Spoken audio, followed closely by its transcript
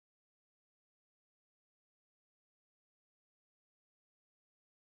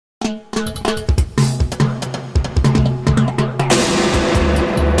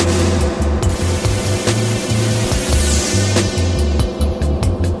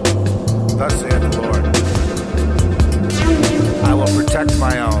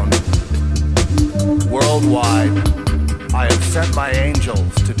wide. I have sent my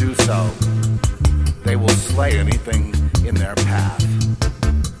angels to do so. They will slay anything in their path.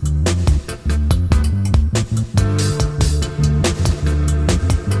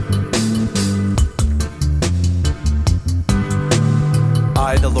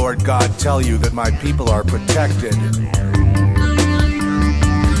 I, the Lord God, tell you that my people are protected.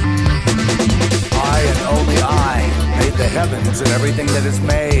 I and only I made the heavens and everything that is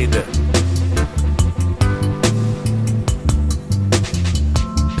made.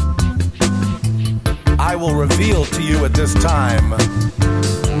 I will reveal to you at this time.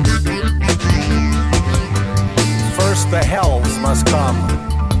 First the hells must come.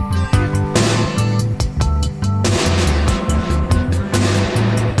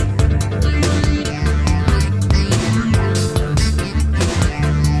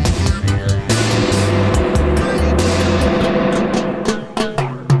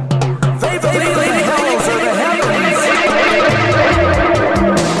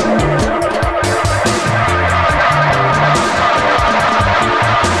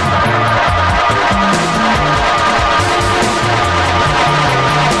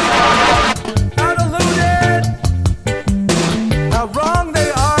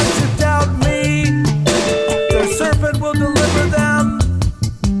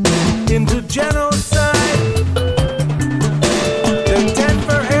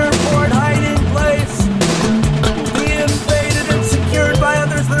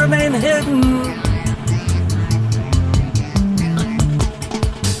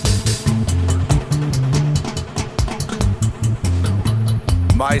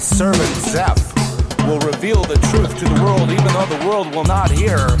 My servant Zeph will reveal the truth to the world, even though the world will not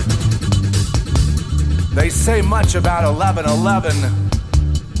hear. They say much about 11:11.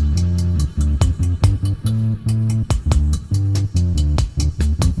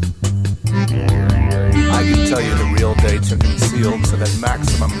 I can tell you the real dates are concealed so that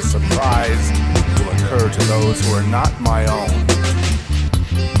maximum surprise will occur to those who are not my own.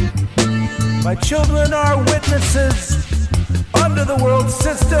 My children are witnesses under the world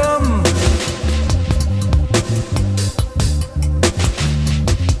system,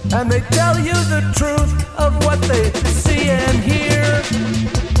 and they tell you the truth of what they see and hear.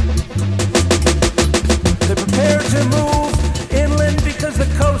 They prepare to move inland because the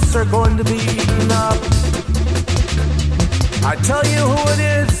coasts are going to be eaten up. I tell you who it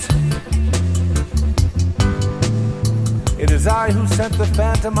is. It is I who sent the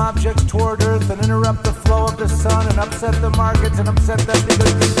phantom objects toward Earth and interrupt the flow of the sun and upset the markets and upset them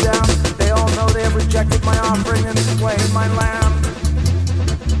because deep down they all know they have rejected my offering and slain my lamb.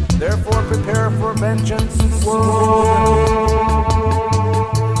 Therefore prepare for vengeance, world.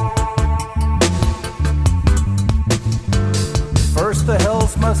 First the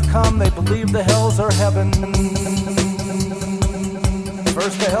hells must come, they believe the hells are heaven.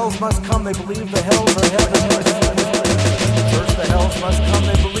 First the hells must come, they believe the hells are heaven. First the hells must come,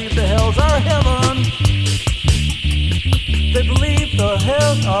 they believe the hells are heaven. They believe the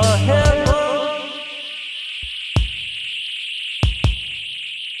hells are heaven.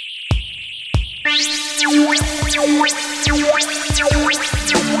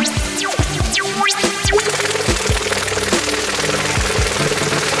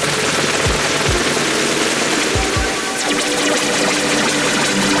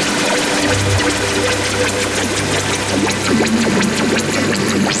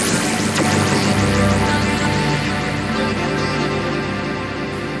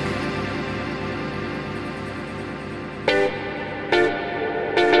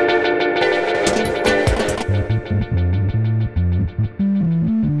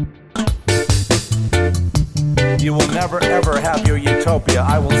 You will never ever have your utopia.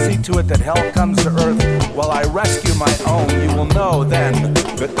 I will see to it that hell comes to earth while I rescue my own. You will know then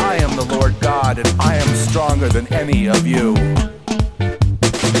that I am the Lord God and I am stronger than any of you.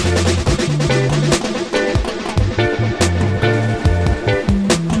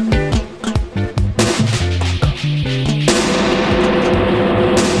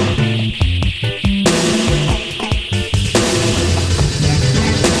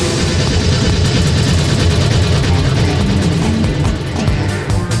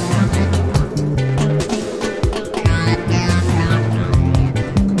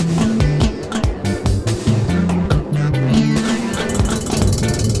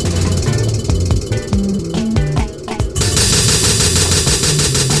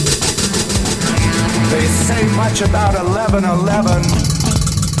 Much about 11:11.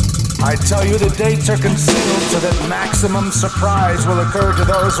 I tell you the dates are concealed so that maximum surprise will occur to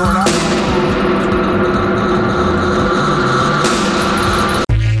those who are not.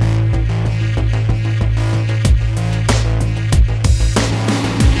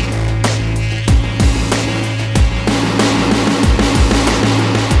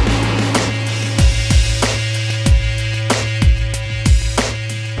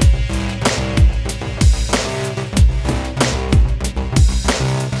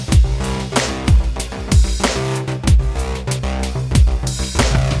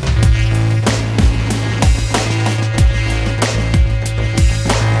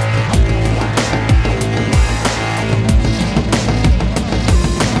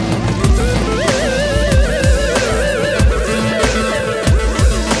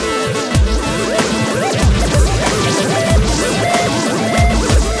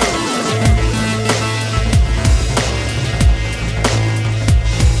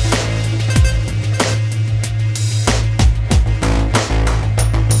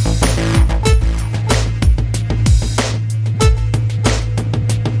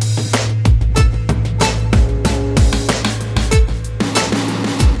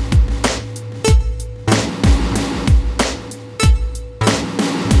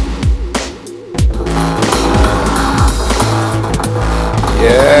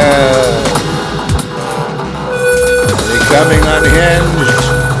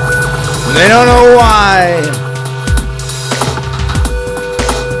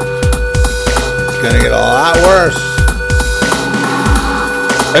 going to get a lot worse.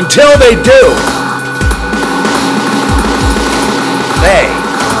 Until they do. They,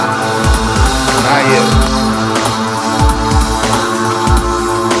 not you.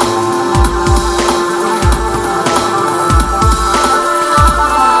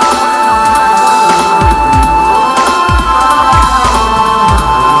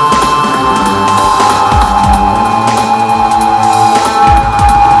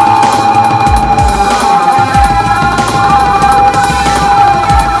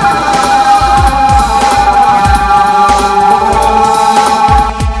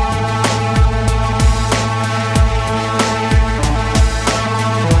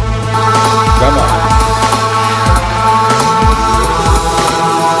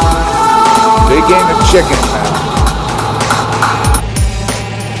 Chicken now.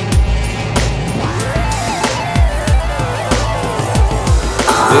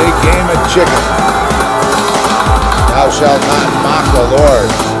 Big game of chicken. Thou shalt not mock the Lord.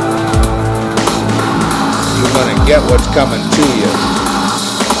 You're going to get what's coming to you.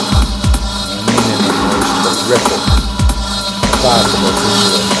 I mean in the most horrific possible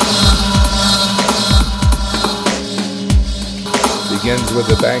situation. Begins with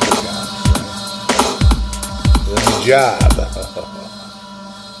the bank account. The job,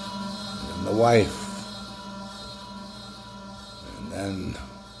 and the wife, and then,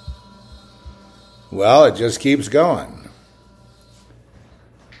 well, it just keeps going.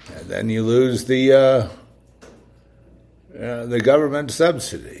 And then you lose the government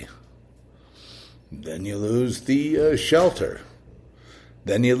subsidy. Then you lose the shelter.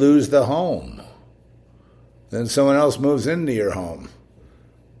 Then you lose the home. Then someone else moves into your home.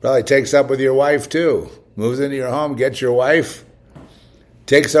 Probably takes up with your wife too. Moves into your home, gets your wife,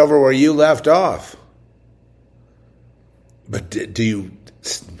 takes over where you left off. But do you...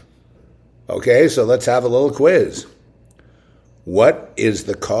 Okay, so let's have a little quiz. What is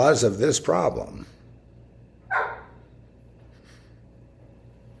the cause of this problem?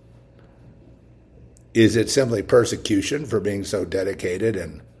 Is it simply persecution for being so dedicated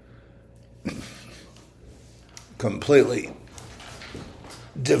and completely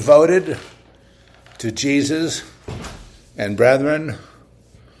devoted to Jesus and brethren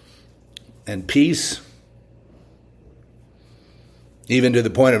and peace, even to the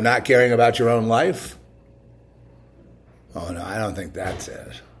point of not caring about your own life? Oh no, I don't think that's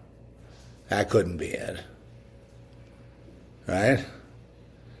it. That couldn't be it. Right?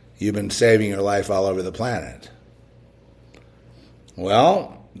 You've been saving your life all over the planet.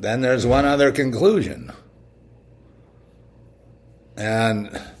 Well, then there's one other conclusion.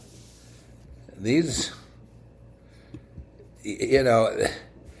 And these,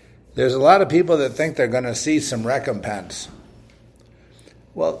 there's a lot of people that think they're going to see some recompense.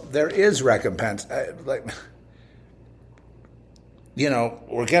 Well, there is recompense. We're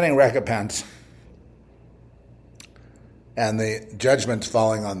getting recompense, and the judgment's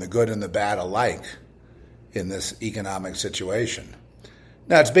falling on the good and the bad alike in this economic situation.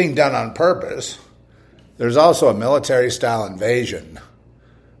 Now, it's being done on purpose. There's also a military-style invasion,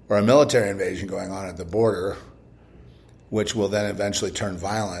 or a military invasion going on at the border, which will then eventually turn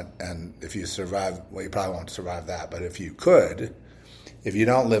violent. And if you survive, well, you probably won't survive that, but if you could, if you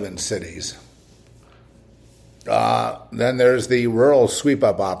don't live in cities, then there's the rural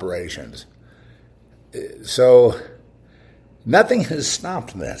sweep-up operations. So nothing has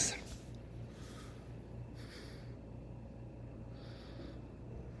stopped this.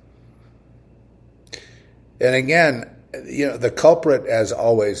 And again, the culprit, as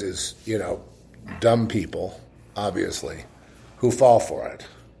always, is, dumb people, obviously, who fall for it,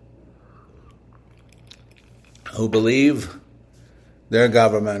 who believe their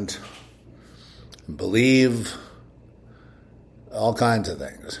government, believe all kinds of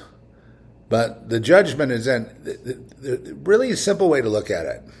things. But the judgment is in, the really simple way to look at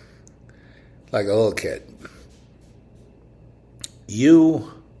it, like a little kid.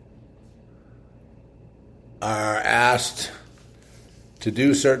 You are asked to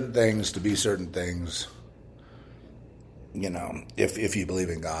do certain things, to be certain things, if you believe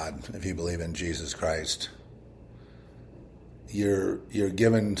in God, if you believe in Jesus Christ. You're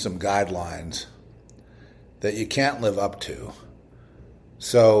given some guidelines that you can't live up to.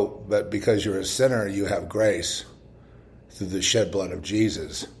 So, but because you're a sinner, you have grace through the shed blood of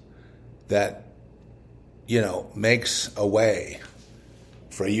Jesus that, makes a way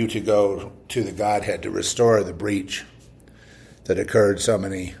for you to go to the Godhead to restore the breach that occurred so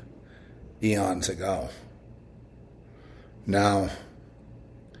many eons ago. Now,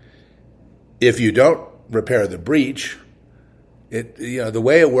 if you don't repair the breach, the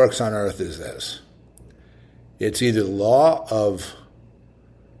way it works on earth is this. It's either the law of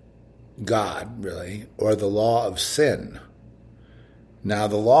God, really, or the law of sin. Now,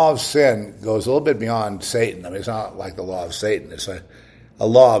 the law of sin goes a little bit beyond Satan. I mean, it's not like the law of Satan. It's a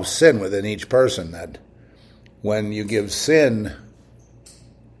law of sin within each person that when you give sin,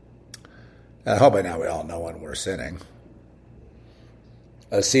 and I hope by now we all know when we're sinning,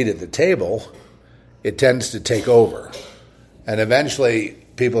 a seat at the table, it tends to take over. And eventually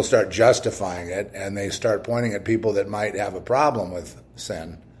people start justifying it, and they start pointing at people that might have a problem with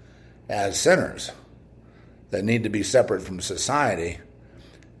sin as sinners that need to be separate from society,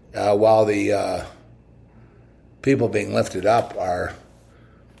 while the people being lifted up are,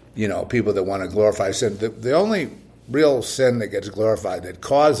 people that want to glorify sin. The only real sin that gets glorified, that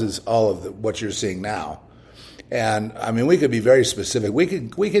causes all of what you're seeing now, and I mean, we could be very specific. We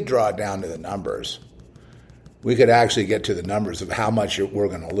could draw it down to the numbers. We could actually get to the numbers of how much we're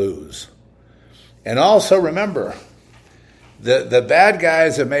going to lose. And also remember, the bad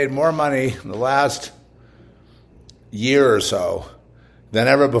guys have made more money in the last year or so than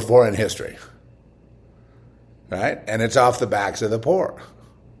ever before in history. Right? And it's off the backs of the poor.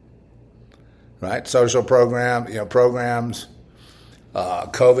 Right? Social programs,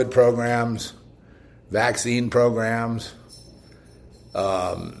 COVID programs, vaccine programs,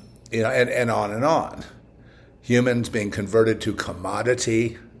 and on and on. Humans being converted to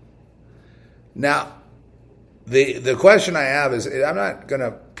commodity. Now, the question I have is, I'm not going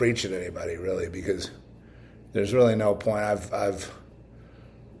to preach at anybody really, because there's really no point. I've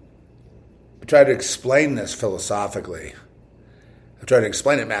tried to explain this philosophically. I've tried to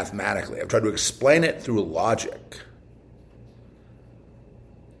explain it mathematically. I've tried to explain it through logic.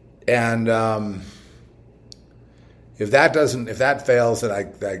 And if that fails, then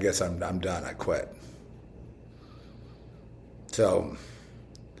I guess I'm done. I quit. So,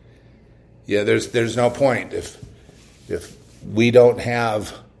 yeah, there's no point if we don't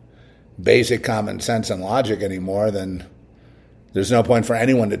have basic common sense and logic anymore, then there's no point for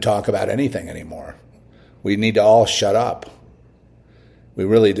anyone to talk about anything anymore. We need to all shut up. We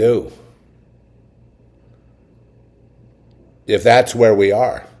really do. If that's where we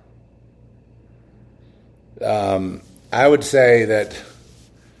are. I would say that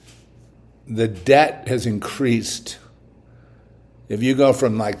the debt has increased. If you go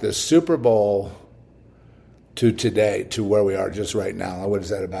from like the Super Bowl to today, to where we are just right now, what is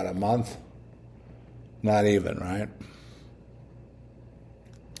that, about a month? Not even, right?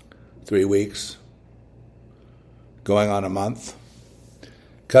 3 weeks. Going on a month.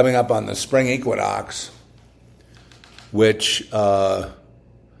 Coming up on the spring equinox, which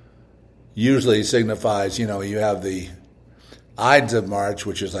usually signifies, you have the Ides of March,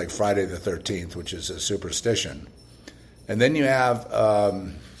 which is like Friday the 13th, which is a superstition. And then you have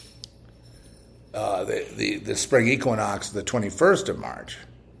the spring equinox, the 21st of March.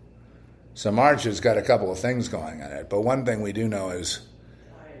 So March has got a couple of things going on it. But one thing we do know is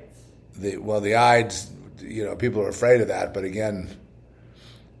the Ides, people are afraid of that. But again,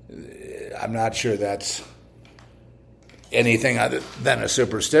 I'm not sure that's anything other than a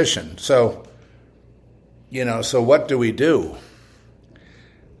superstition. So, so what do we do?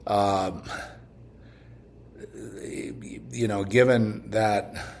 Given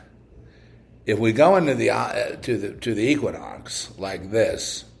that if we go into to the equinox like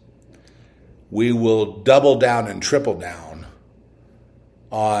this, we will double down and triple down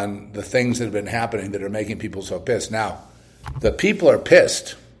on the things that have been happening that are making people so pissed. Now, the people are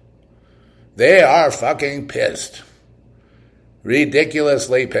pissed. They are fucking pissed.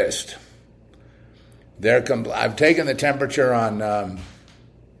 Ridiculously pissed. I've taken the temperature on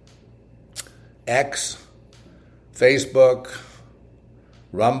X, Facebook,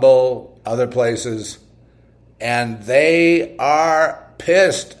 Rumble, other places, and they are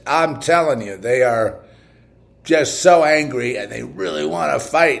pissed. I'm telling you, they are just so angry, and they really want to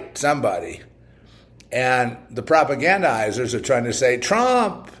fight somebody. And the propagandizers are trying to say,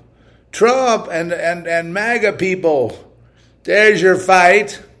 Trump, and MAGA people, there's your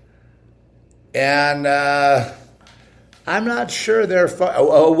fight. And I'm not sure they're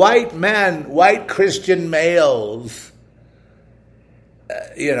white men, white Christian males.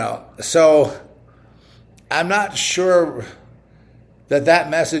 So I'm not sure that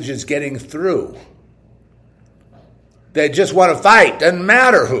message is getting through. They just want to fight, doesn't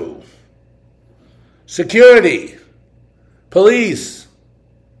matter who. Security, police,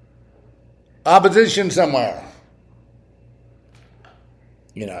 opposition somewhere.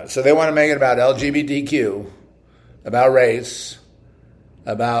 So they want to make it about LGBTQ, about race,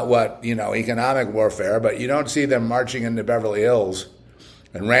 about economic warfare, but you don't see them marching into Beverly Hills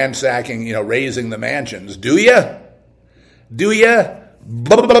and ransacking, raising the mansions. Do you? Do you?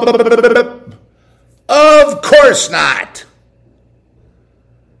 Of course not.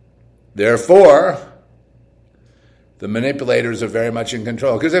 Therefore, the manipulators are very much in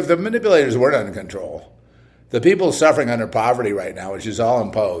control. Because if the manipulators weren't in control, the people suffering under poverty right now, which is all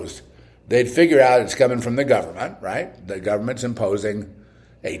imposed, they'd figure out it's coming from the government, right? The government's imposing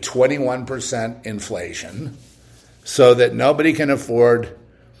a 21% inflation so that nobody can afford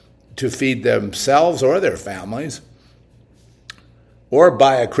to feed themselves or their families, or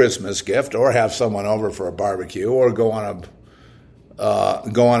buy a Christmas gift, or have someone over for a barbecue, or go on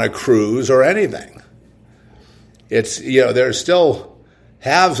a cruise, or anything. It's there's still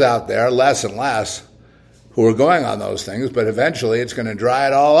haves out there, less and less, who are going on those things, but eventually it's going to dry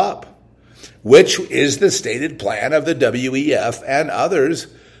it all up, which is the stated plan of the WEF and others,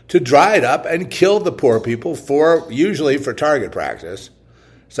 to dry it up and kill the poor people usually for target practice.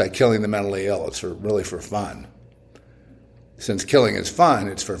 It's like killing the mentally ill. It's really for fun. Since killing is fun,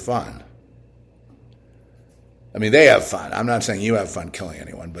 it's for fun. I mean, they have fun. I'm not saying you have fun killing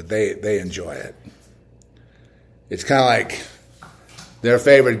anyone, but they enjoy it. It's kind of like their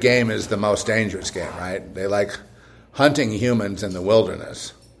favorite game is the most dangerous game, right? They like hunting humans in the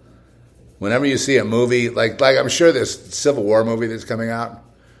wilderness. Whenever you see a movie, like I'm sure this Civil War movie that's coming out,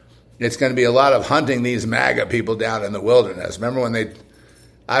 it's going to be a lot of hunting these MAGA people down in the wilderness. Remember when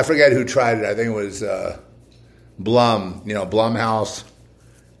I forget who tried it. I think it was Blumhouse,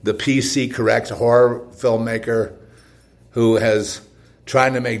 the PC correct horror filmmaker who has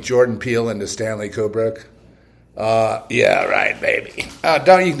trying to make Jordan Peele into Stanley Kubrick. Yeah, right, baby.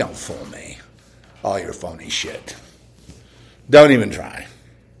 Don't fool me. All your phony shit. Don't even try.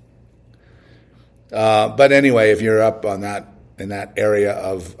 But anyway, if you're up on that in that area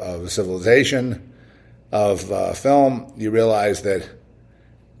of civilization, of film, you realize that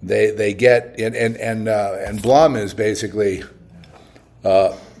they get and Blum is basically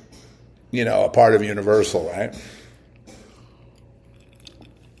a part of Universal, right?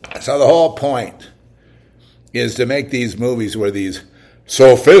 So the whole point is to make these movies where these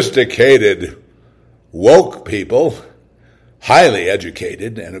sophisticated, woke people, highly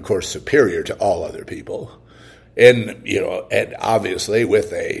educated, and of course superior to all other people, and obviously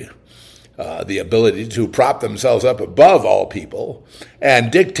with the ability to prop themselves up above all people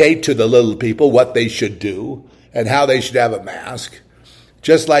and dictate to the little people what they should do and how they should have a mask,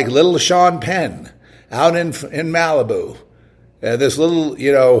 just like little Sean Penn out in Malibu. This little,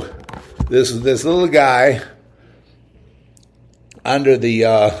 this little guy under the,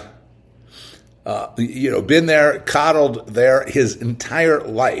 been there, coddled there his entire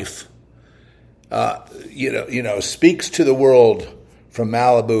life, speaks to the world from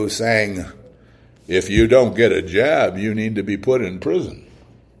Malibu saying, if you don't get a jab, you need to be put in prison.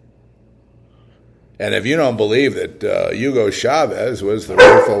 And if you don't believe that Hugo Chavez was the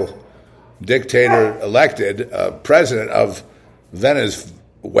rightful dictator elected president of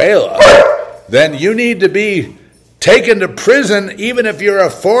Venezuela, then you need to be taken to prison even if you're a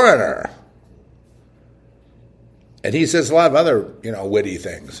foreigner. And he says a lot of other, witty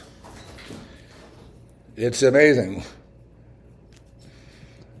things. It's amazing.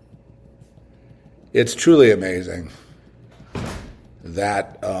 It's truly amazing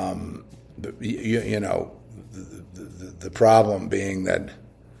that, the problem being that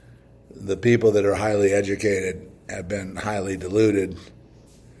the people that are highly educated have been highly deluded,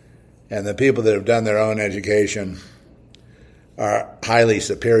 and the people that have done their own education are highly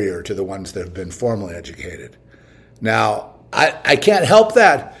superior to the ones that have been formally educated. Now, I can't help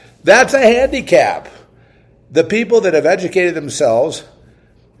that. That's a handicap. The people that have educated themselves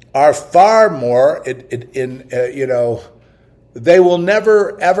are far more, they will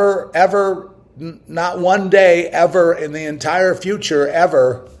never, ever, ever, not one day, ever, in the entire future,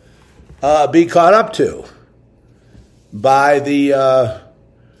 ever, be caught up to by the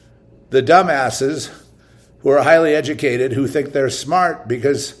dumbasses who are highly educated, who think they're smart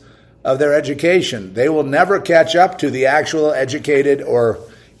because of their education. They will never catch up to the actual educated or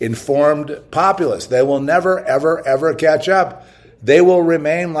informed populace. They will never, ever, ever catch up. They will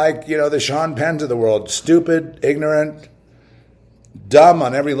remain like, the Sean Penns of the world, stupid, ignorant, dumb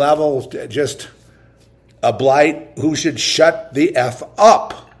on every level, just a blight who should shut the F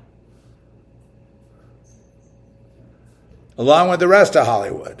up, along with the rest of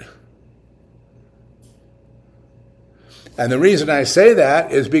Hollywood. And the reason I say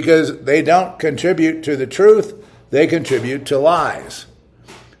that is because they don't contribute to the truth, they contribute to lies.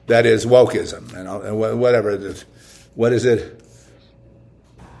 That is wokeism, and whatever it is. What is it?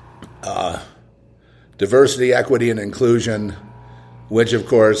 Diversity, equity, and inclusion, which of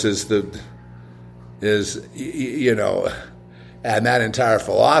course is and that entire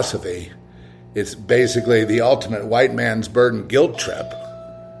philosophy, it's basically the ultimate white man's burden guilt trip,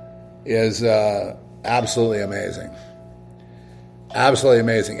 is absolutely amazing. Absolutely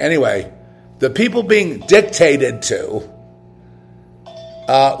amazing. Anyway, the people being dictated to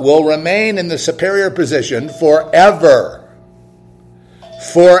will remain in the superior position forever.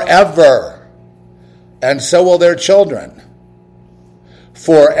 Forever. And so will their children.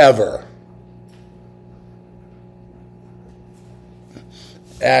 Forever.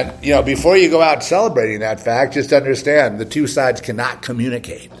 And, before you go out celebrating that fact, just understand the two sides cannot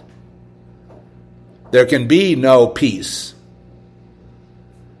communicate. There can be no peace.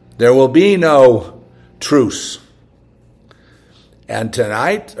 There will be no truce. And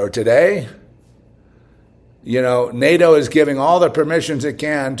tonight, or today, NATO is giving all the permissions it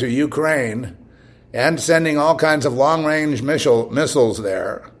can to Ukraine and sending all kinds of long-range missiles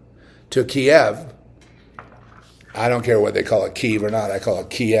there to Kiev. I don't care what they call it, Kiev or not, I call it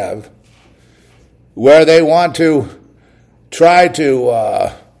Kiev, where they want to try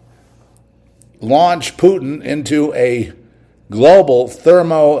to launch Putin into a global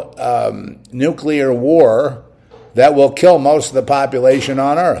thermonuclear war that will kill most of the population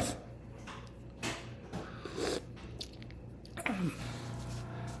on Earth.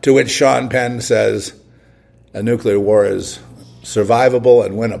 To which Sean Penn says a nuclear war is survivable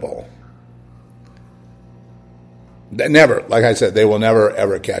and winnable. Never, like I said, they will never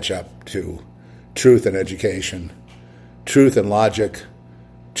ever catch up to truth and education, truth and logic,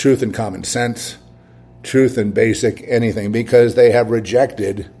 truth and common sense, truth and basic anything, because they have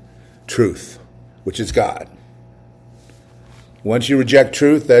rejected truth, which is God. Once you reject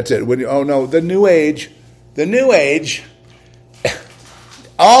truth, that's it. The New Age,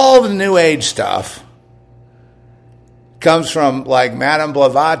 all the New Age stuff comes from like Madame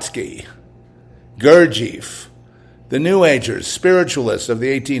Blavatsky, Gurdjieff, the New Agers, spiritualists of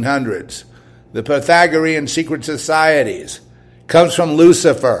the 1800s, the Pythagorean secret societies, comes from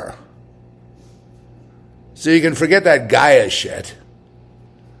Lucifer. So you can forget that Gaia shit.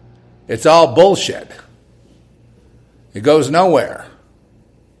 It's all bullshit. It goes nowhere.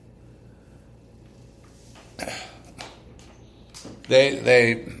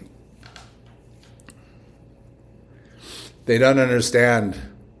 They don't understand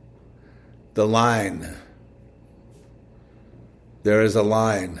the line. There is a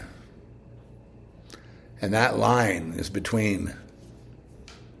line. And that line is between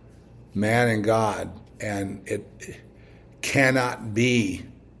man and God. And it cannot be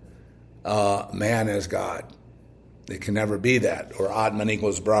man as God. It can never be that. Or Atman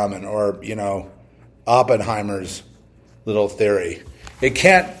equals Brahman. Or, Oppenheimer's little theory. It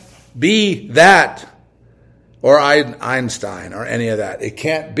can't be that. Or Einstein or any of that. It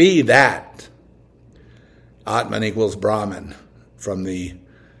can't be that. Atman equals Brahman from the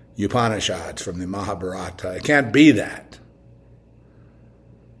Upanishads, from the Mahabharata. It can't be that.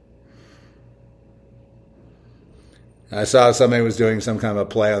 I saw somebody was doing some kind of a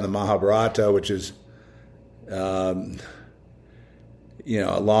play on the Mahabharata, which is, a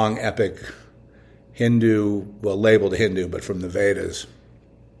long epic Hindu, labeled Hindu, but from the Vedas.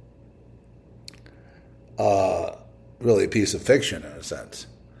 Really a piece of fiction in a sense,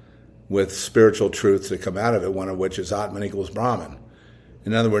 with spiritual truths that come out of it, one of which is Atman equals Brahman.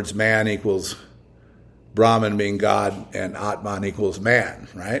 In other words, man equals Brahman being God, and Atman equals man,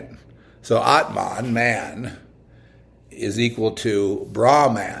 right? So Atman, man, is equal to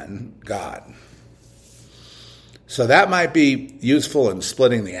Brahman, God. So that might be useful in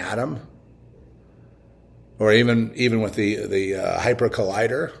splitting the atom, or even with the hyper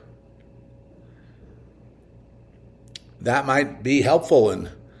collider. That might be helpful in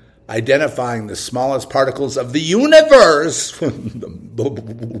identifying the smallest particles of the universe.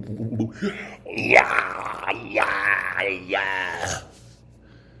 Yeah.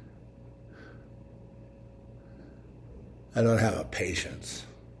 I don't have a patience.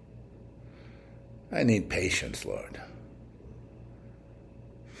 I need patience, Lord.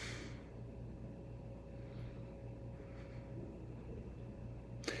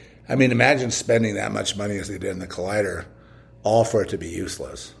 I mean, imagine spending that much money as they did in the Collider, all for it to be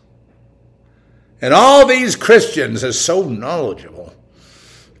useless. And all these Christians are so knowledgeable,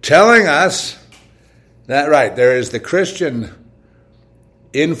 telling us that, right, there is the Christian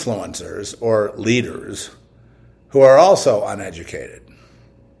influencers or leaders who are also uneducated,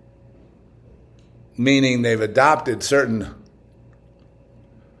 meaning they've adopted certain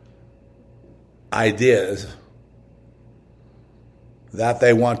ideas that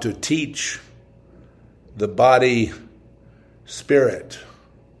they want to teach the body spirit.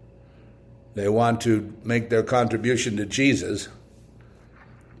 They want to make their contribution to Jesus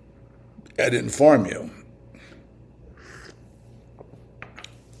and inform you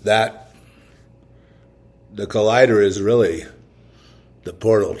that the collider is really the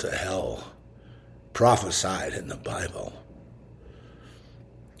portal to hell, prophesied in the Bible.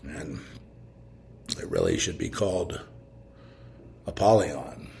 And it really should be called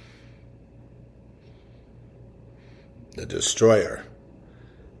Apollyon, the destroyer.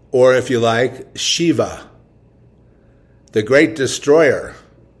 Or if you like, Shiva, the great destroyer.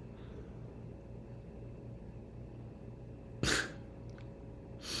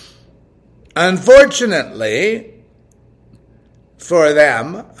 Unfortunately, for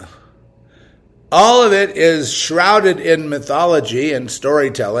them, all of it is shrouded in mythology and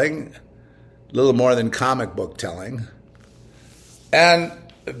storytelling, a little more than comic book telling, and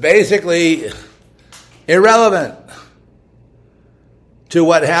basically irrelevant to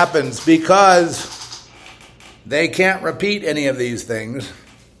what happens because they can't repeat any of these things.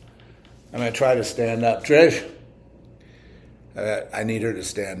 I'm going to try to stand up. Trish, I need her to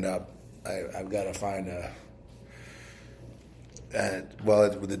stand up. I've got to find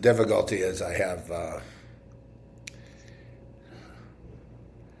the difficulty is I have,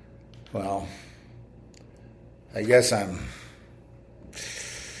 I guess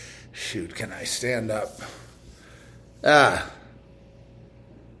can I stand up?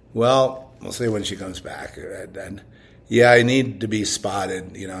 Well, we'll see when she comes back. And yeah, I need to be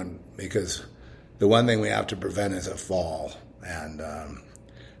spotted, because the one thing we have to prevent is a fall, and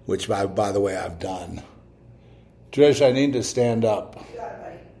which, by the way, I've done. Trish, I need to stand up.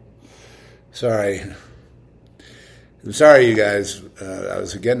 Sorry. I'm sorry, you guys. I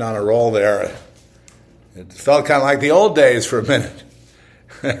was getting on a roll there. It felt kind of like the old days for a minute.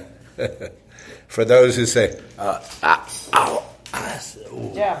 For those who say, ow.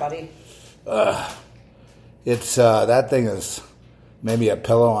 Yeah, buddy. It's that thing is maybe a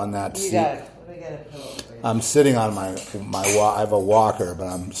pillow on that seat. You got it. Let me get a pillow for you. I'm sitting on my I have a walker, but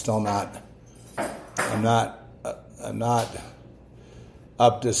I'm still not. I'm not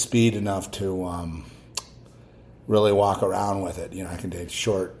up to speed enough to really walk around with it. I can take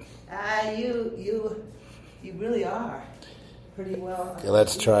short. You really are pretty well. Okay,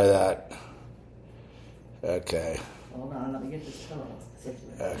 let's try that. Okay. Hold on, let me get this pillow.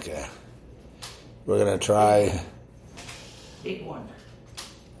 Okay. We're gonna try. Big one.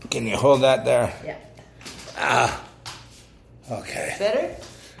 Can you hold that there? Yeah. Okay. Better?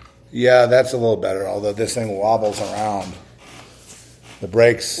 Yeah, that's a little better, although this thing wobbles around. The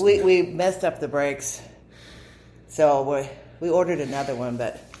brakes... We messed up the brakes. So we ordered another one,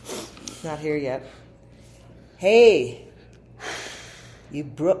 but it's not here yet. Hey, you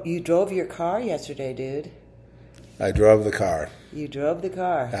drove your car yesterday, dude. I drove the car. You drove the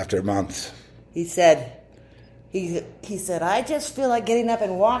car. After months. He said, I just feel like getting up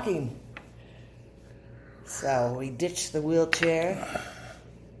and walking. So we ditched the wheelchair.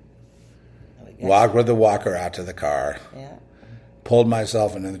 Walked with the walker out to the car. Yeah. Pulled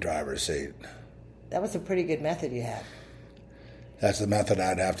myself into the driver's seat. That was a pretty good method you had. That's the method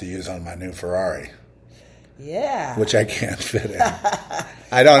I'd have to use on my new Ferrari. Yeah. Which I can't fit in.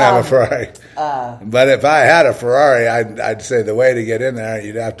 I don't have a Ferrari. But if I had a Ferrari, I'd say the way to get in there,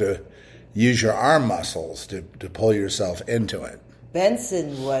 you'd have to use your arm muscles to pull yourself into it.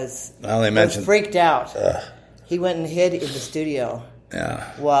 Benson was freaked out. He went and hid in the studio.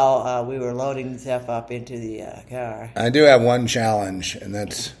 Yeah. While we were loading stuff up into the car. I do have one challenge, and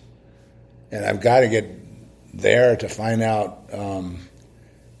I've got to get there to find out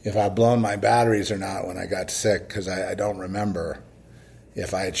if I've blown my batteries or not when I got sick, because I don't remember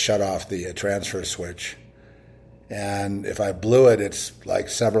if I had shut off the transfer switch. And if I blew it, it's like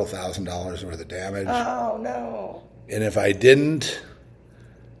several $1,000s worth of damage. Oh, no. And if I didn't,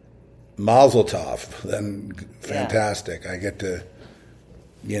 mazel tov, then fantastic. Yeah. I get to...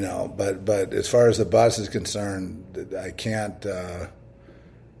 but as far as the bus is concerned, I can't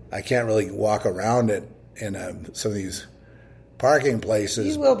really walk around it in some of these parking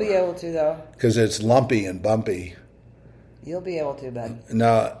places. You will be able to, though, because it's lumpy and bumpy. You'll be able to, bud.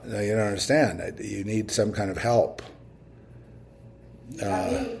 No, you don't understand. You need some kind of help.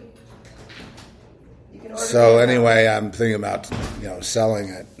 So anyway, I'm thinking about selling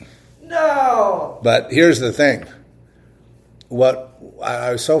it. No. But here's the thing.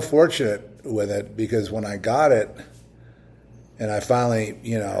 I was so fortunate with it because when I got it, and I finally,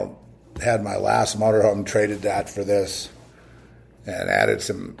 had my last motorhome, traded that for this, and added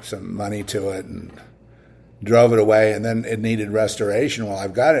some money to it, and drove it away, and then it needed restoration. Well,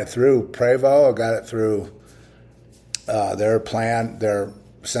 I've got it through Prevo, I've got it through their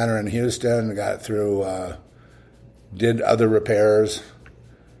center in Houston, got it through, did other repairs.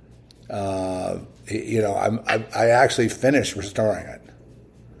 I actually finished restoring it.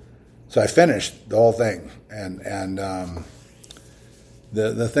 So I finished the whole thing, and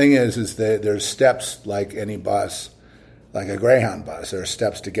the thing is that there's steps like any bus, like a Greyhound bus. There are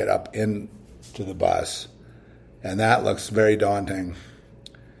steps to get up into the bus, and that looks very daunting.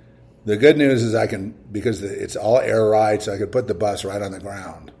 The good news is because it's all air ride, so I could put the bus right on the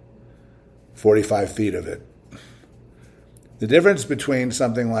ground, 45 feet of it. The difference between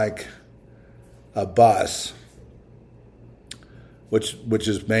something like a bus, which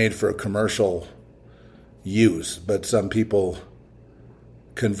is made for commercial use, but some people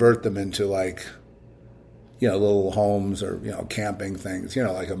convert them into little homes or camping things,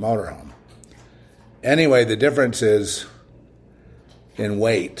 like a motorhome. Anyway, the difference is in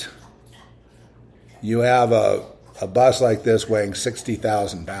weight. You have a bus like this weighing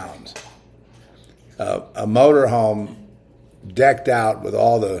 60,000 pounds. A motorhome decked out with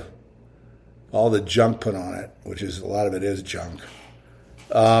all the junk put on it, which is a lot of it is junk,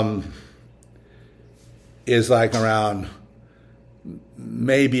 is like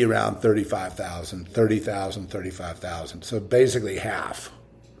maybe around 35,000, 30,000, 35,000. So basically half.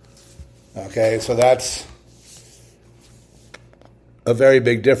 Okay, so that's a very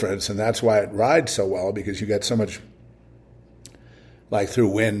big difference, and that's why it rides so well, because you get so much, like through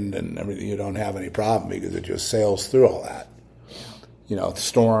wind and everything, you don't have any problem because it just sails through all that.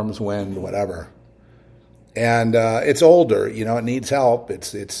 Storms, wind, whatever. And it's older, it needs help.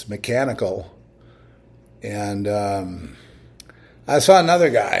 It's mechanical. And I saw another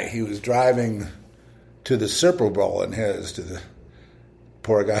guy. He was driving to the Super Bowl in his, to the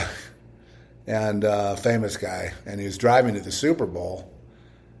poor guy, and famous guy. And he was driving to the Super Bowl,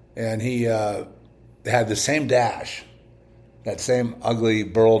 and he had the same dash, that same ugly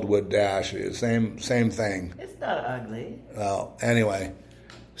burled wood dash, same thing. It's not ugly. Well, anyway,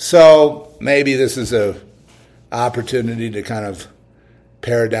 so maybe this is a opportunity to kind of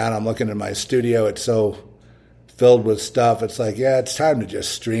pare down. I'm looking at my studio. It's so filled with stuff. It's like, it's time to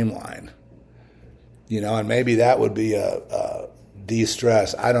just streamline. And maybe that would be a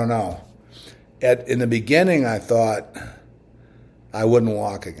de-stress. I don't know. In the beginning, I thought I wouldn't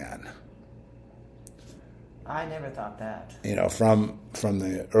walk again. I never thought that. From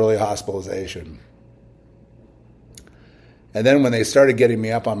the early hospitalization. And then when they started getting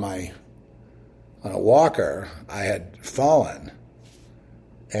me up on a walker, I had fallen.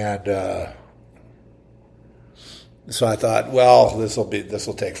 And so I thought, well, this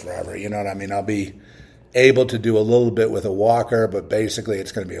will take forever. You know what I mean? I'll be able to do a little bit with a walker, but basically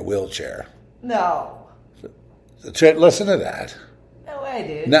it's going to be a wheelchair. No. Listen to that. No way,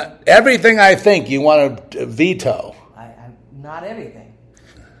 dude. Now, everything I think you want to veto. I'm not everything.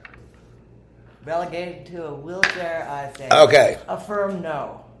 Relegated to a wheelchair, I say. Okay. A firm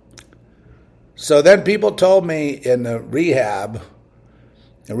no. So then people told me in the rehab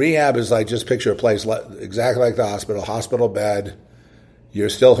is like, just picture a place exactly like the hospital bed. You're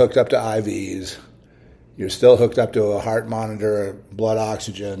still hooked up to IVs. You're still hooked up to a heart monitor, blood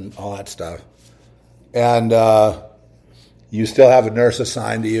oxygen, all that stuff. And you still have a nurse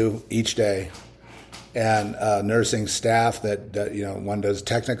assigned to you each day, and nursing staff that one does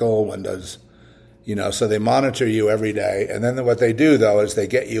technical, one does, so they monitor you every day. And then what they do, though, is they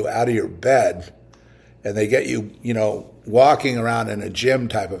get you out of your bed, and they get you, walking around in a gym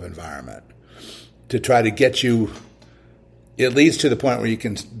type of environment to try to get you at least to the point where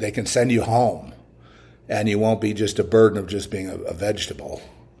they can send you home, and you won't be just a burden of just being a vegetable,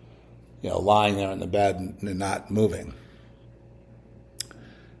 lying there in the bed and not moving.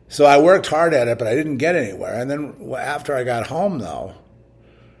 So I worked hard at it, but I didn't get anywhere. And then after I got home, though,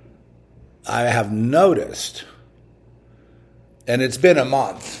 I have noticed, and it's been a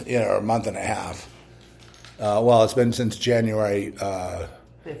month, or a month and a half. It's been since January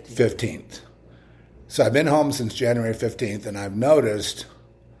 15th. So I've been home since January 15th, and I've noticed,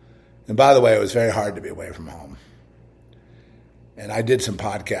 and by the way, it was very hard to be away from home. And I did some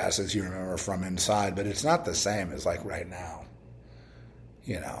podcasts, as you remember, from inside, but it's not the same as like right now.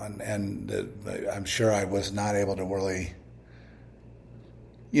 I'm sure I was not able to really,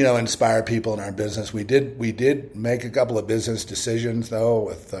 inspire people in our business. We did make a couple of business decisions, though,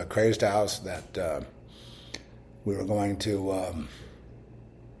 with Crazed House that we were going to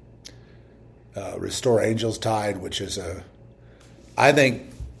restore Angel's Tide, which is I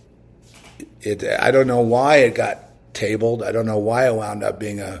don't know why it got tabled. I don't know why it wound up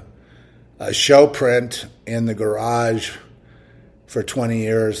being a show print in the garage for 20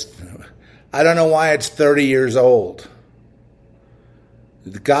 years. I don't know why it's 30 years old.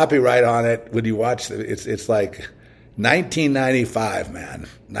 The copyright on it, when you watch it, it's like 1995, man.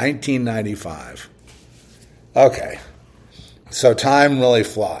 1995. Okay. So time really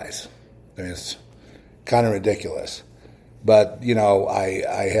flies. I mean, it's kind of ridiculous. But,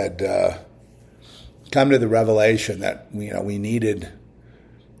 I had come to the revelation that, we needed,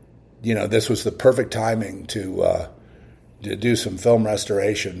 this was the perfect timing to do some film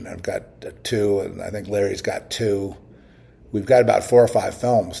restoration. I've got 2, and I think Larry's got 2. We've got about 4 or 5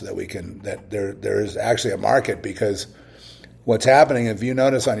 films that there is actually a market, because what's happening, if you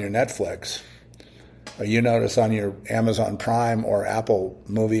notice on your Netflix, or you notice on your Amazon Prime or Apple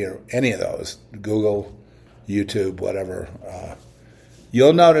Movie or any of those, Google, YouTube, whatever,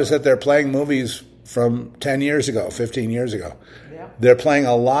 you'll notice that they're playing movies from 10 years ago, 15 years ago. Yeah. They're playing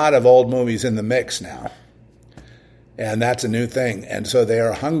a lot of old movies in the mix now. And that's a new thing. And so they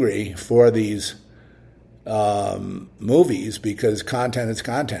are hungry for these movies, because content is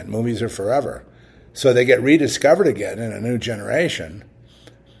content. Movies are forever. So they get rediscovered again in a new generation.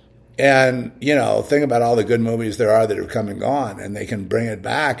 And, think about all the good movies there are that have come and gone, and they can bring it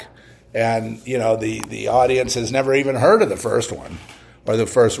back. And, the audience has never even heard of the first one or the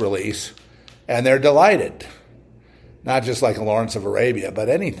first release, and they're delighted. Not just like Lawrence of Arabia, but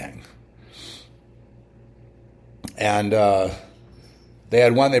anything. And they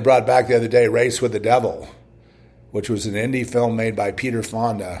had one they brought back the other day, Race with the Devil, which was an indie film made by Peter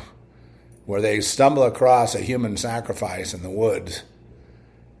Fonda, where they stumble across a human sacrifice in the woods,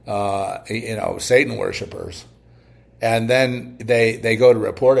 Satan worshipers, and then they go to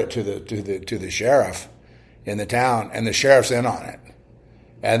report it to the sheriff in the town, and the sheriff's in on it,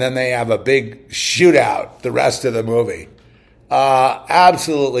 and then they have a big shootout the rest of the movie.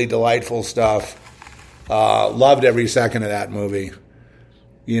 Absolutely delightful stuff. Loved every second of that movie.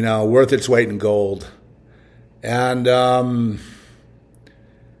 Worth its weight in gold. And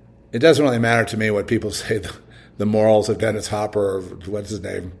it doesn't really matter to me what people say, the morals of Dennis Hopper, or what's his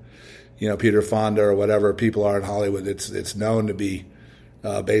name, Peter Fonda, or whatever people are in Hollywood. It's known to be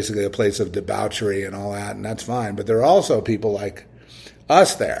basically a place of debauchery and all that, and that's fine. But there are also people like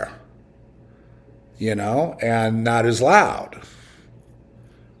us there, and not as loud.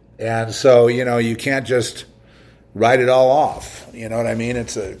 And so, you can't just write it all off. You know what I mean?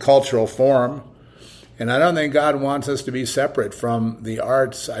 It's a cultural form. And I don't think God wants us to be separate from the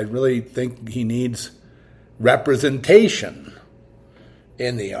arts. I really think he needs representation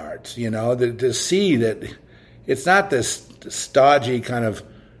in the arts, to see that it's not this stodgy kind of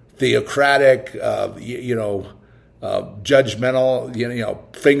theocratic, judgmental,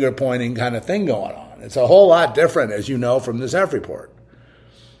 finger-pointing kind of thing going on. It's a whole lot different, as you know, from the Zeph Report.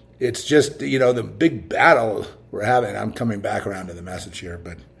 It's just, the big battle we're having. I'm coming back around to the message here,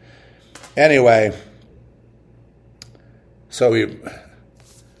 but anyway, so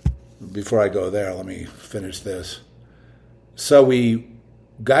before I go there, let me finish this. So we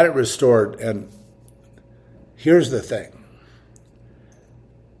got it restored, and here's the thing.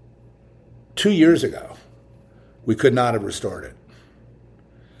 2 years ago, we could not have restored it.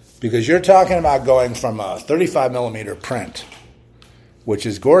 Because you're talking about going from a 35 millimeter print, which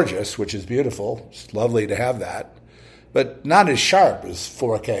is gorgeous, which is beautiful. It's lovely to have that. But not as sharp as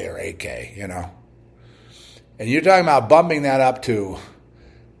 4K or 8K, And you're talking about bumping that up to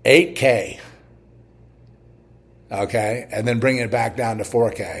 8K, okay, and then bringing it back down to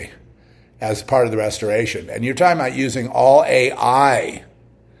 4K as part of the restoration. And you're talking about using all AI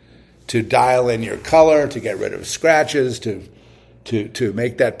to dial in your color, to get rid of scratches, to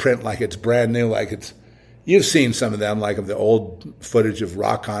make that print like it's brand new, like it's... You've seen some of them, like of the old footage of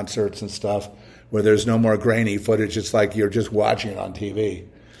rock concerts and stuff, where there's no more grainy footage. It's like you're just watching it on TV.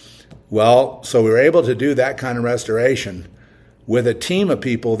 Well, so we were able to do that kind of restoration with a team of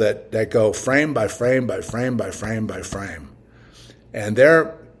people that go frame by frame by frame by frame by frame. And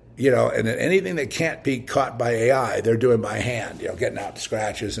they're, and anything that can't be caught by AI, they're doing by hand, getting out the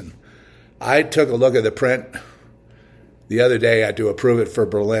scratches. And I took a look at the print the other day. I had to approve it for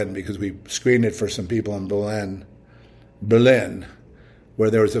Berlin because we screened it for some people in Berlin, where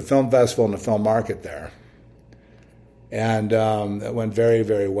there was a film festival and a film market there. And it went very,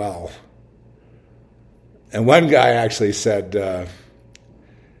 very well. And one guy actually said,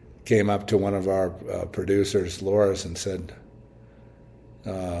 came up to one of our producers, Loris, and said,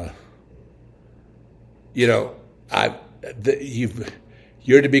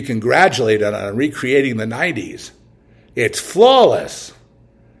 you're to be congratulated on recreating the 90s. It's flawless.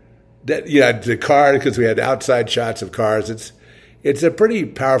 The car, because we had outside shots of cars. It's a pretty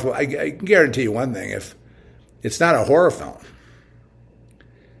powerful. I can guarantee you one thing: if it's not a horror film,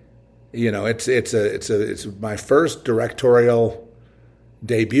 it's my first directorial,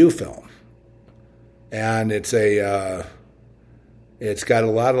 debut film, and it's got a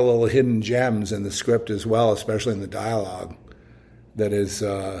lot of little hidden gems in the script as well, especially in the dialogue. That is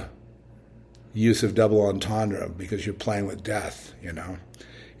use of double entendre because you're playing with death.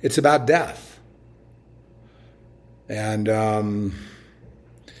 It's about death, and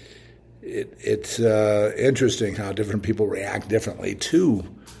it's interesting how different people react differently to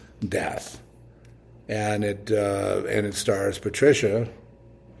death. And it stars Patricia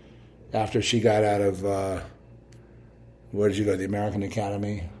after she got out of where did you go? The American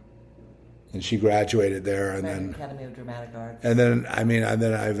Academy, and she graduated there, and then Academy of Dramatic Arts. And then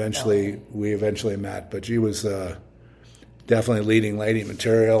we eventually met, but she was definitely leading lady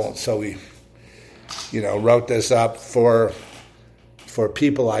material. So we, wrote this up for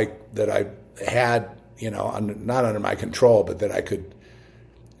people that I had, not under my control, but that I could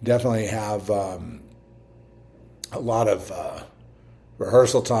definitely have a lot of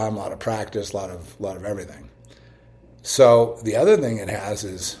rehearsal time, a lot of practice, a lot of everything. So the other thing it has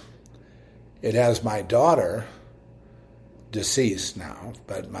is it has my daughter, deceased now,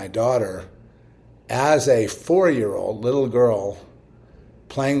 but my daughter as a 4-year-old little girl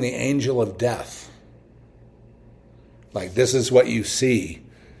playing the angel of death. Like, this is what you see.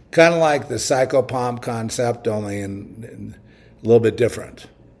 Kind of like the psychopomp concept, only in a little bit different.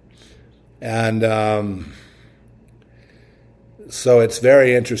 And so it's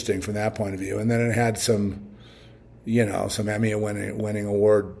very interesting from that point of view. And then it had some Emmy-winning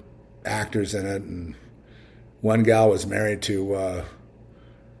award actors in it. And one gal was married to,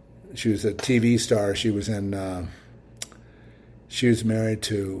 she was a TV star. She was married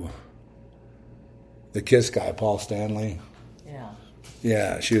to the Kiss guy, Paul Stanley. Yeah.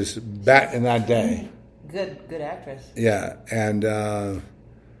 Yeah, she was back in that day. Good actress. Yeah, and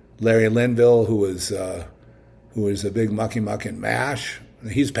Larry Linville, who was a big mucky muck in MASH,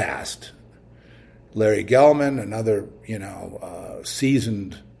 he's passed. Larry Gelman, another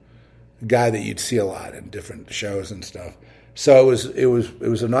seasoned guy that you'd see a lot in different shows and stuff. So it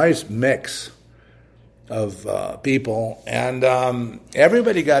was a nice mix of people, and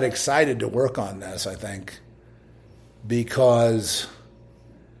everybody got excited to work on this, I think, because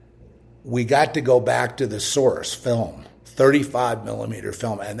we got to go back to the source film, 35 millimeter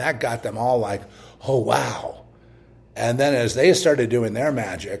film, and that got them all like, oh, wow. And then as they started doing their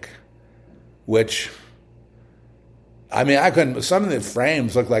magic, which, some of the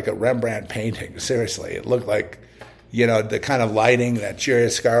frames looked like a Rembrandt painting, seriously. It looked like, the kind of lighting, that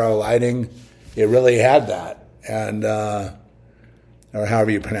chiaroscuro lighting, it really had that. And, or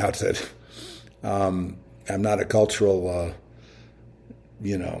however you pronounce it. I'm not a cultural,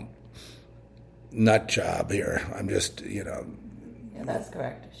 nut job here. I'm just, Yeah, that's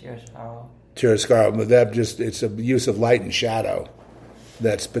correct. Chiaroscuro. Chiaroscuro, but it's a use of light and shadow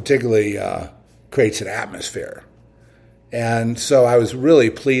that's particularly creates an atmosphere. And so I was really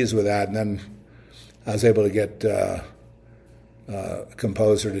pleased with that. And then I was able to get a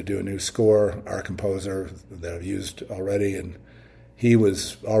composer to do a new score, our composer that I've used already, and he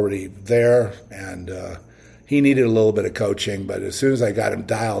was already there, and he needed a little bit of coaching, but as soon as I got him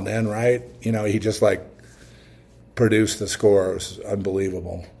dialed in right, he just produced the score. It was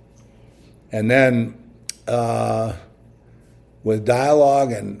unbelievable. And then with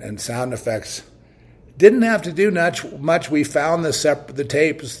dialogue and sound effects, didn't have to do much. We found the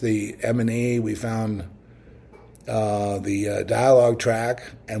tapes, the M&E. We found the dialogue track,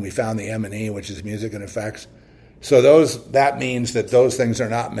 and we found the M&E, which is music and effects. So that means that those things are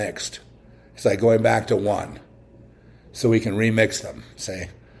not mixed. It's like going back to one. So we can remix them, say,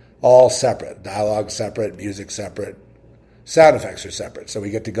 all separate. Dialogue separate, music separate, sound effects are separate. So we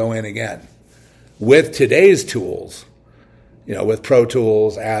get to go in again with today's tools, with Pro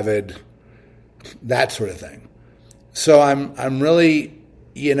Tools, Avid, that sort of thing. So I'm really,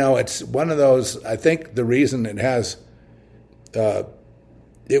 it's one of those, I think the reason it has,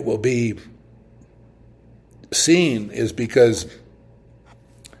 it will be seen is because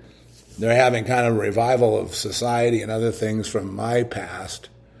they're having kind of a revival of society and other things from my past.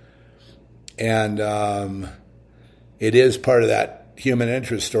 And it is part of that human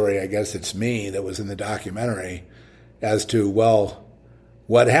interest story, I guess it's me, that was in the documentary as to, well,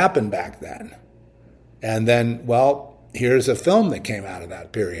 what happened back then? And then, well, here's a film that came out of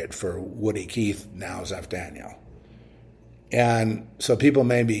that period for Woody Keith, now Zeph Daniel. And so people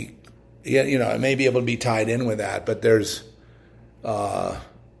may be, may be able to be tied in with that, but there's,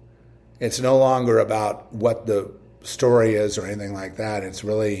 it's no longer about what the story is or anything like that. It's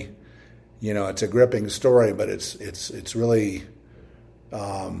really, it's a gripping story, but it's really,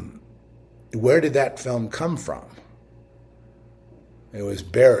 where did that film come from? It was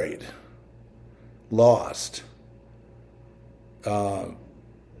buried, lost.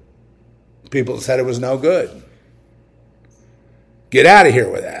 People said it was no good. Get out of here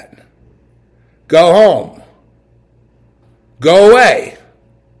with that. Go home. Go away.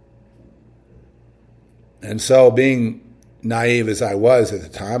 And so, being naive as I was at the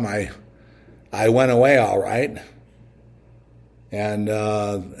time, I went away all right. And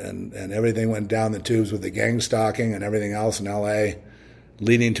everything went down the tubes with the gang stalking and everything else in L.A.,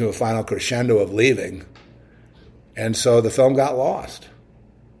 leading to a final crescendo of leaving. And so the film got lost.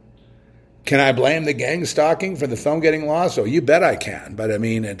 Can I blame the gang stalking for the film getting lost? Oh, you bet I can. But I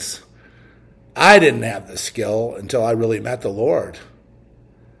mean, I didn't have the skill until I really met the Lord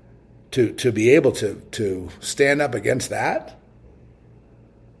to be able to stand up against that,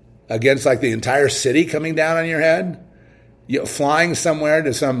 against like the entire city coming down on your head, flying somewhere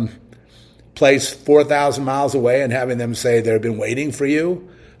to some place 4,000 miles away and having them say they've been waiting for you.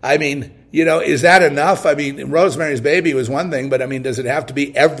 I mean, is that enough? I mean, Rosemary's Baby was one thing, but I mean, does it have to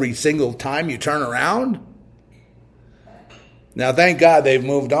be every single time you turn around? Now, thank God they've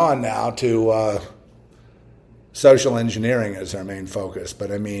moved on now to social engineering as their main focus.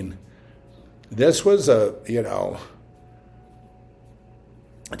 But I mean, this was it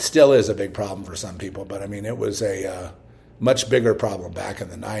still is a big problem for some people, but I mean, it was a much bigger problem back in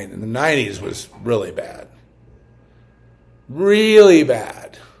the 90s. And the 90s was really bad. Really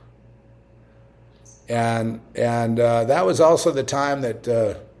bad. And that was also the time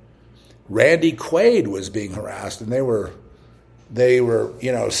that Randy Quaid was being harassed, and they were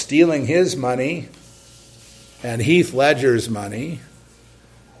stealing his money and Heath Ledger's money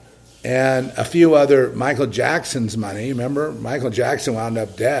and a few other, Michael Jackson's money. Remember, Michael Jackson wound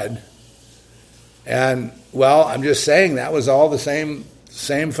up dead. And, well, I'm just saying that was all the same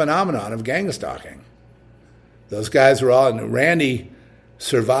phenomenon of gang stalking. Those guys were all, and Randy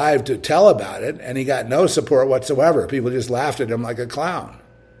survived to tell about it, and he got no support whatsoever. People just laughed at him like a clown.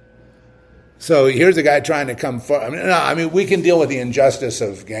 So here's a guy trying to come forward. I mean, we can deal with the injustice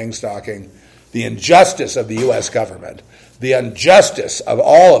of gang stalking, the injustice of the U.S. government, the injustice of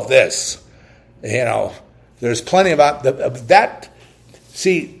all of this. There's plenty about that.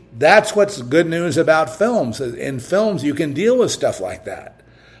 See, that's what's good news about films. In films, you can deal with stuff like that.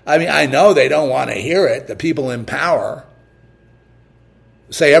 I mean, I know they don't want to hear it. The people in power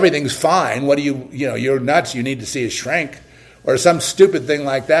say everything's fine. What do you're nuts. You need to see a shrink. Or some stupid thing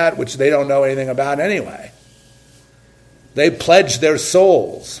like that, which they don't know anything about anyway. They pledged their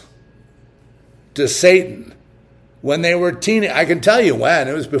souls to Satan when they were teenagers. I can tell you when.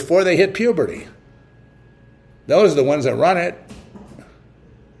 It was before they hit puberty. Those are the ones that run it.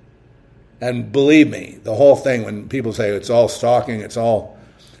 And believe me, the whole thing, when people say it's all stalking, it's all,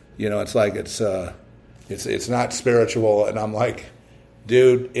 it's like it's not spiritual. And I'm like,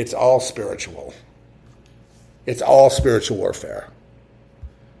 dude, it's all spiritual. It's all spiritual warfare.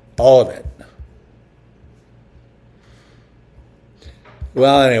 All of it.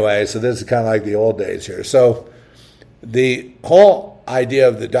 Well, anyway, so this is kind of like the old days here. So the whole idea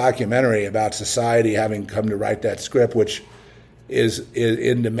of the documentary about society having come to write that script, which is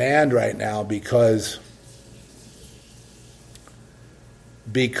in demand right now because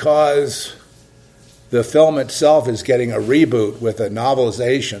the film itself is getting a reboot with a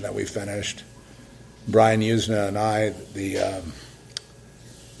novelization that we finished. Brian Usna and I, the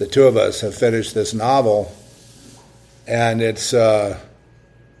two of us, have finished this novel, and it's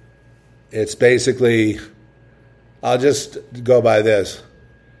basically, I'll just go by this.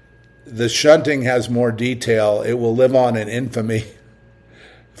 The shunting has more detail. It will live on in infamy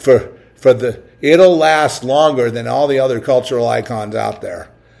it'll last longer than all the other cultural icons out there.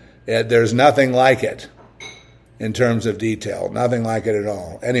 There's nothing like it in terms of detail. Nothing like it at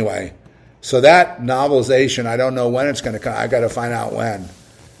all. Anyway, so that novelization, I don't know when it's going to come. I got to find out when.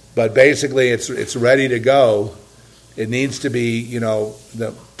 But basically, it's ready to go. It needs to be,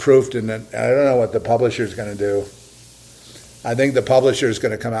 proofed, and I don't know what the publisher's going to do. I think the publisher is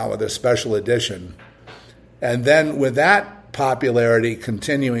going to come out with a special edition. And then with that popularity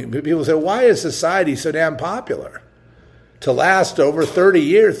continuing, people say, why is society so damn popular? To last over 30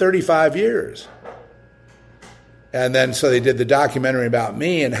 years, 35 years. And then so they did the documentary about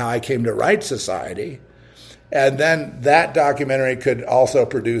me and how I came to write Society. And then that documentary could also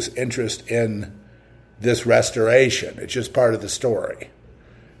produce interest in this restoration. It's just part of the story.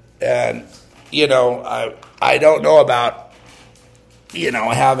 And, I don't know about,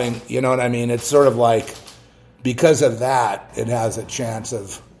 having, what I mean? It's sort of like, because of that, it has a chance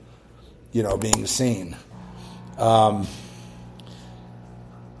of, being seen.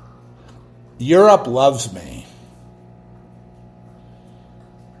 Europe loves me.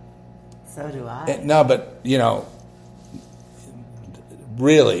 So do I. No, but,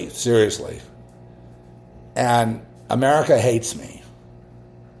 really, seriously. And America hates me.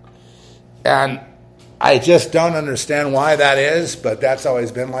 And I just don't understand why that is, but that's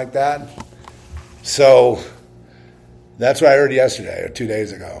always been like that. So that's what I heard yesterday or 2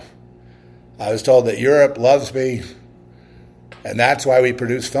 days ago. I was told that Europe loves me, and that's why we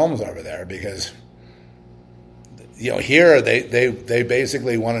produce films over there, because here they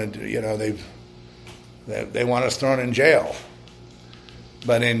basically want to they want us thrown in jail.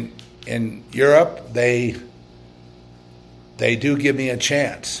 But in Europe they do give me a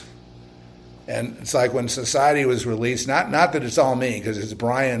chance. And it's like when Society was released, not that it's all me, because it's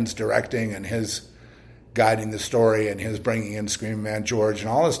Brian's directing and his guiding the story and his bringing in Screaming Man George and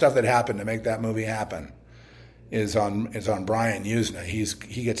all the stuff that happened to make that movie happen is on Brian Usna.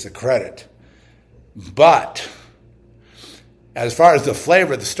 He gets the credit. But as far as the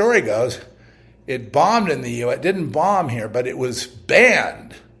flavor of the story goes, it bombed in the U.S. It didn't bomb here, but it was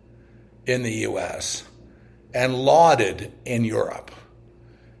banned in the U.S. and lauded in Europe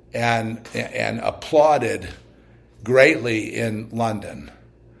and applauded greatly in London.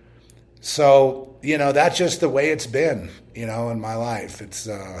 So, that's just the way it's been, in my life. It's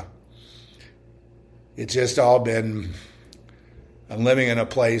just all been, I'm living in a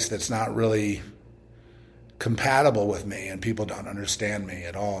place that's not really compatible with me, and people don't understand me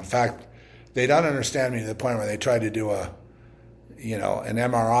at all. In fact, they don't understand me to the point where they tried to do an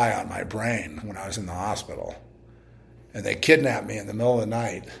MRI on my brain when I was in the hospital. And they kidnapped me in the middle of the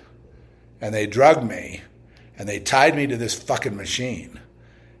night, and they drugged me, and they tied me to this fucking machine.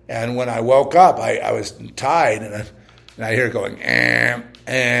 And when I woke up, I was tied, and I hear it going,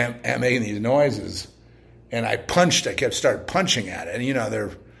 making these noises. And I started punching at it. And,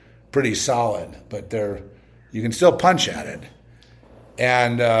 they're pretty solid, but you can still punch at it.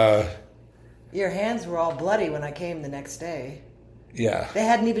 And your hands were all bloody when I came the next day. Yeah. They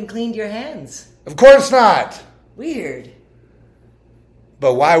hadn't even cleaned your hands. Of course not. Weird.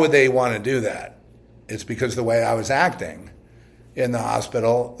 But why would they want to do that? It's because the way I was acting in the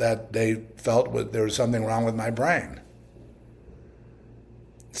hospital that they felt there was something wrong with my brain.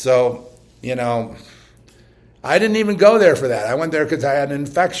 So, I didn't even go there for that. I went there because I had an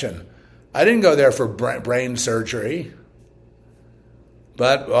infection. I didn't go there for brain surgery.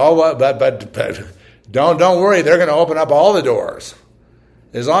 But don't worry, they're going to open up all the doors.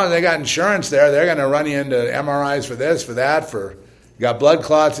 As long as they got insurance there, they're going to run you into MRIs for this, for that, you got blood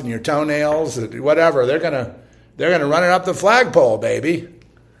clots in your toenails, whatever. They're going to run it up the flagpole, baby.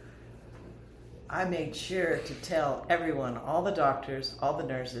 I made sure to tell everyone, all the doctors, all the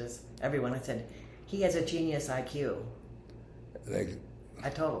nurses, everyone. I said, he has a genius IQ. I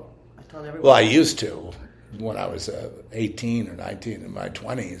told everyone. Well, I used to when I was 18 or 19 in my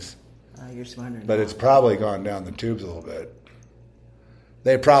 20s. You're smarter now. But it's probably gone down the tubes a little bit.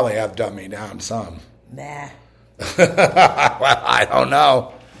 They probably have dumbed me down some. Nah. Well, I don't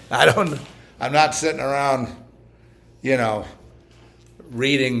know. I'm not sitting around,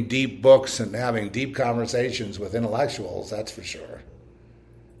 reading deep books and having deep conversations with intellectuals, that's for sure.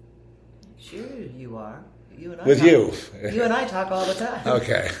 Sure you are. You and I with talk, you. You and I talk all the time.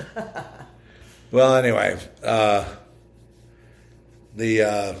 Okay. Well, anyway,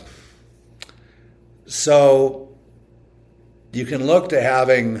 so you can look to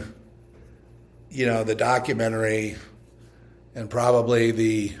having, the documentary and probably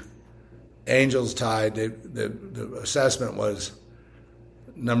the Angels Tide. The assessment was,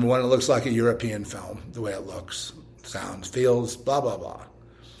 number one, it looks like a European film, the way it looks, sounds, feels, blah, blah, blah.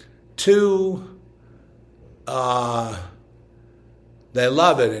 Two, they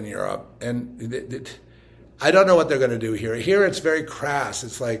love it in Europe. And I don't know what they're going to do here. Here it's very crass.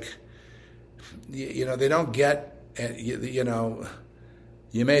 It's like, they don't get,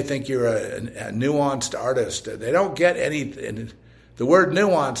 you may think you're a nuanced artist. They don't get anything. The word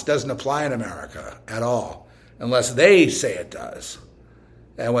nuance doesn't apply in America at all, unless they say it does.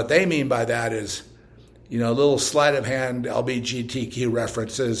 And what they mean by that is, little sleight of hand LGBTQ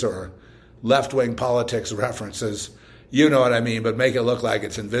references or left-wing politics references. You know what I mean, but make it look like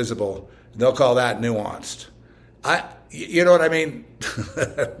it's invisible. They'll call that nuanced. You know what I mean?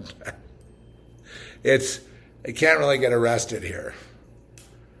 It can't really get arrested here.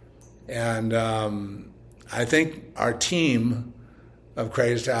 And I think our team of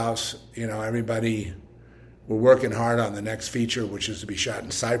Crazed House, everybody, we're working hard on the next feature, which is to be shot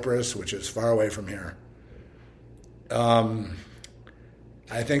in Cyprus, which is far away from here.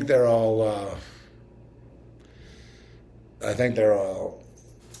 I think they all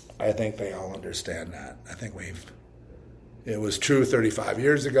understand that. I think It was true 35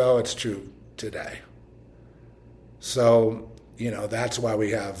 years ago. It's true today. So, that's why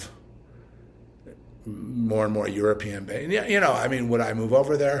we have more and more European. Would I move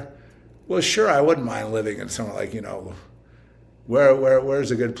over there? Well, sure, I wouldn't mind living in somewhere like,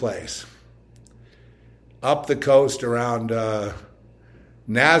 where's a good place? Up the coast around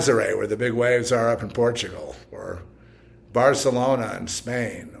Nazaré, where the big waves are up in Portugal, or Barcelona in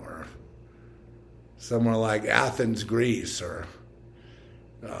Spain, or somewhere like Athens, Greece, or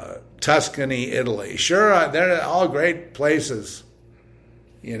Tuscany, Italy. Sure, they're all great places,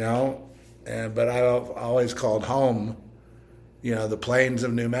 but I've always called home, the plains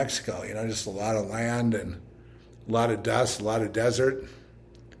of New Mexico, just a lot of land and a lot of dust, a lot of desert,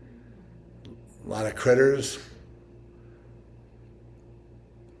 a lot of critters.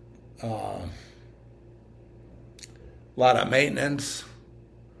 A lot of maintenance.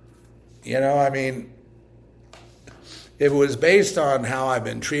 If it was based on how I've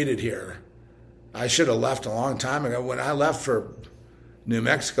been treated here, I should have left a long time ago. When I left for New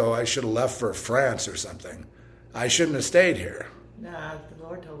Mexico, I should have left for France or something. I shouldn't have stayed here. Nah, the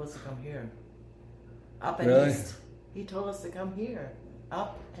Lord told us to come here. Up and Really? east. He told us to come here.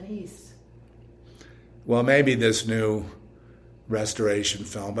 Up and east. Well, maybe this new restoration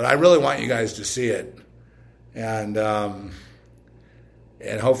film, but I really want you guys to see it, and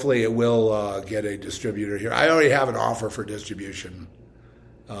hopefully it will get a distributor here. I already have an offer for distribution.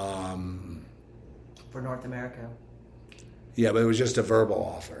 For North America. Yeah, but it was just a verbal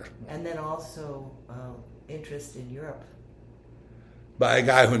offer. And then also interest in Europe. By a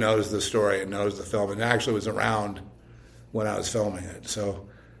guy who knows the story and knows the film, and actually was around when I was filming it, so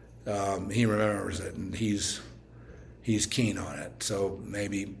he remembers it, and he's keen on it. So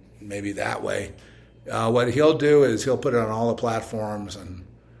maybe that way. What he'll do is he'll put it on all the platforms, and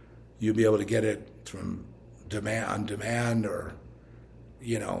you'll be able to get it from on demand, or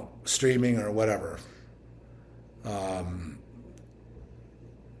streaming or whatever.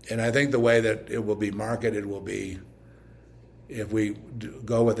 And I think the way that it will be marketed will be, if we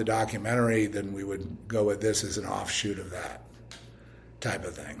go with the documentary, then we would go with this as an offshoot of that type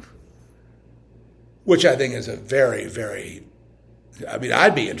of thing, which I think is a very, very,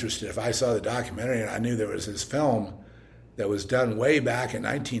 I'd be interested if I saw the documentary and I knew there was this film that was done way back in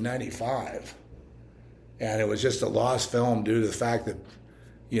 1995, and it was just a lost film due to the fact that,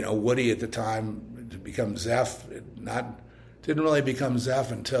 Woody at the time become Zeph, didn't really become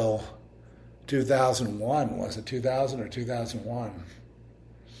Zeph until 2001. Was it 2000 or 2001?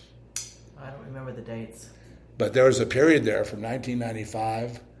 I don't remember the dates. But there was a period there from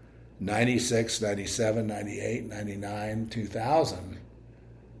 1995, 96, 97, 98, 99, 2000,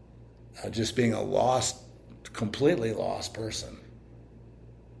 just being a completely lost person.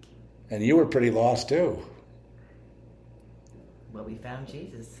 And you were pretty lost too. Well, we found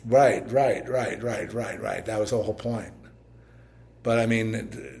Jesus. Right. That was the whole point. But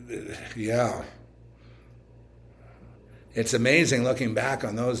yeah. It's amazing looking back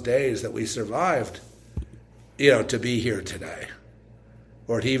on those days that we survived, to be here today,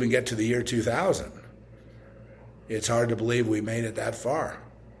 or to even get to the year 2000. It's hard to believe we made it that far.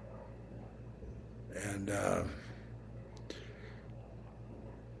 And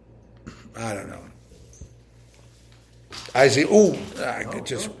I don't know. I see. Don't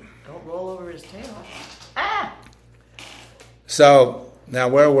roll over his tail. Ah! So now,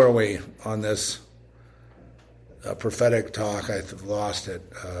 where were we on this prophetic talk? I've lost it.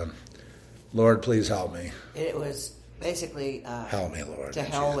 Lord, please help me. It was basically help me, Lord. To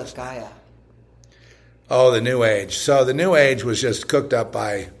hell with Gaia. Oh, the New Age. So the New Age was just cooked up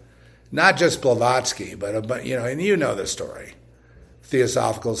by not just Blavatsky, but and the story.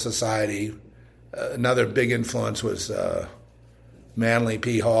 Theosophical Society. Another big influence was Manly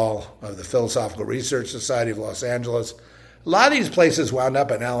P. Hall of the Philosophical Research Society of Los Angeles. A lot of these places wound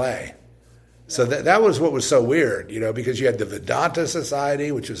up in L.A. So that was what was so weird, because you had the Vedanta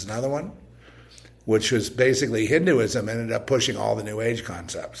Society, which was another one, which was basically Hinduism, ended up pushing all the New Age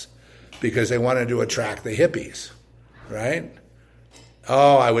concepts because they wanted to attract the hippies, right?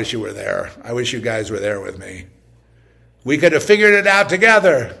 Oh, I wish you were there. I wish you guys were there with me. We could have figured it out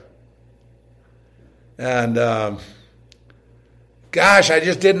together. And, gosh, I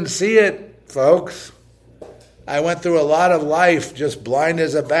just didn't see it, folks. I went through a lot of life just blind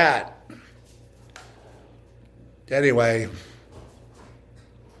as a bat. Anyway,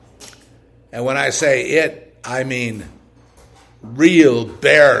 and when I say it, I mean real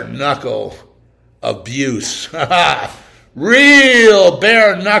bare-knuckle abuse. Real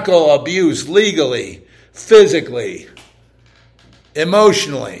bare-knuckle abuse, legally, physically,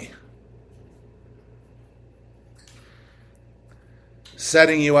 emotionally.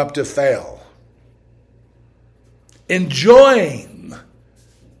 setting you up to fail. Enjoying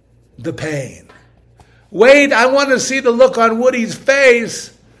the pain. Wait, I want to see the look on Woody's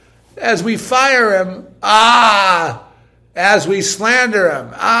face as we fire him. As we slander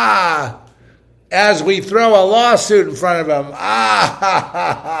him. As we throw a lawsuit in front of him.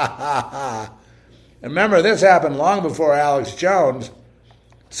 And remember, this happened long before Alex Jones,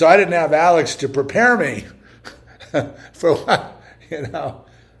 so I didn't have Alex to prepare me for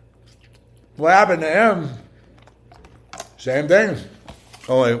what happened to him. Same thing,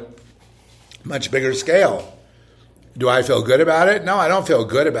 only much bigger scale. Do I feel good about it? No, I don't feel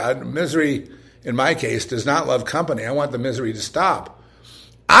good about it. Misery, in my case, does not love company. I want the misery to stop.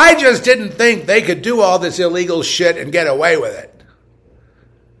 I just didn't think they could do all this illegal shit and get away with it.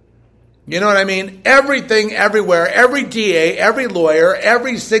 You know what I mean? Everything, everywhere, every DA, every lawyer,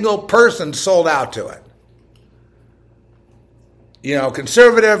 every single person sold out to it. You know,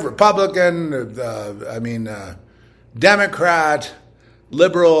 conservative, Republican, Democrat,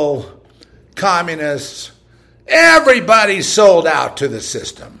 liberal, communists, everybody sold out to the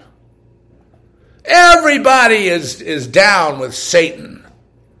system. Everybody is down with Satan.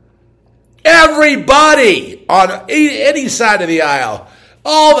 Everybody on any side of the aisle.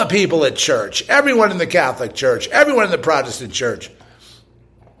 All the people at church, everyone in the Catholic Church, everyone in the Protestant Church,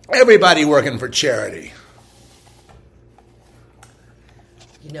 everybody working for charity.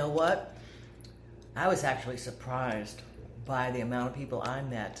 You know what? I was actually surprised by the amount of people I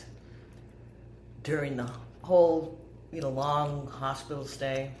met during the whole, long hospital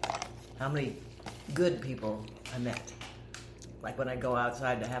stay. How many good people I met. Like when I go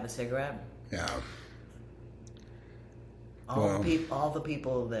outside to have a cigarette. Yeah. All the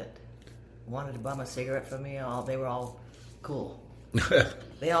people that wanted to bum a cigarette from me, they were all cool.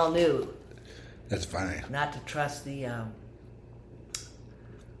 They all knew. That's funny. Not to trust the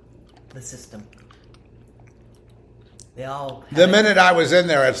system. They all. The minute I was in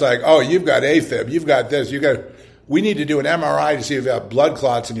there, it's like, oh, you've got AFib, you've got this, we need to do an MRI to see if you have blood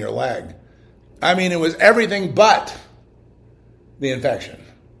clots in your leg. I mean, it was everything but the infection.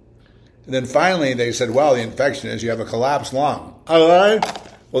 And then finally they said, well, the infection is you have a collapsed lung. All right.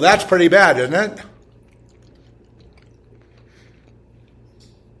 Well, that's pretty bad, isn't it?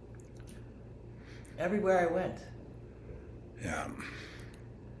 Everywhere I went. Yeah.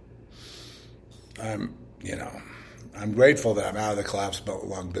 I'm grateful that I'm out of the collapsed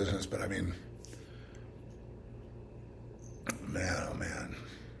lung business, but I mean, man, oh man.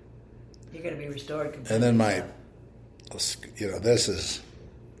 You're going to be restored completely. And then this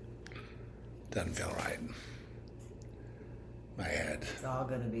doesn't feel right. My head. It's all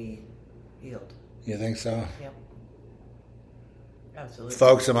going to be healed. You think so? Yep. Absolutely.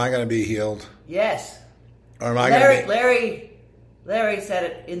 Folks, am I going to be healed? Yes. Or am I going to be... Larry said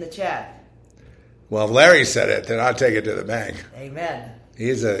it in the chat. Well, if Larry said it, then I'll take it to the bank. Amen.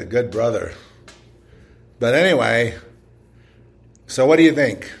 He's a good brother. But anyway, so what do you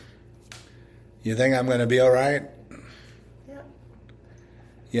think? You think I'm going to be all right?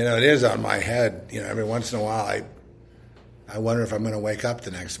 Yeah. It is on my head. Every once in a while, I wonder if I'm going to wake up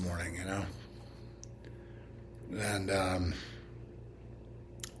the next morning, And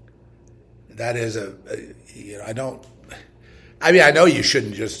that is I know you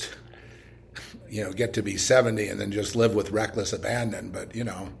shouldn't just, get to be 70 and then just live with reckless abandon. But,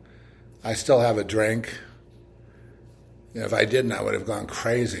 I still have a drink. If I didn't, I would have gone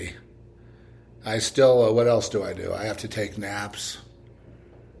crazy. I still, what else do? I have to take naps.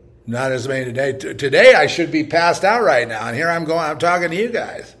 Not as many today. Today I should be passed out right now, and here I'm talking to you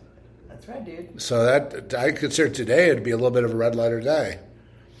guys. That's right, dude. So that I consider today to be a little bit of a red letter day.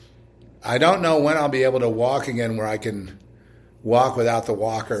 I don't know when I'll be able to walk again where I can walk without the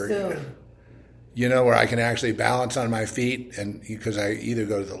walker. Soon. Where I can actually balance on my feet, and because I either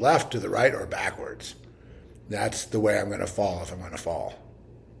go to the left, to the right, or backwards. That's the way I'm going to fall if I'm going to fall.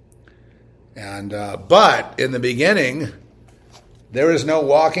 And but in the beginning, there is no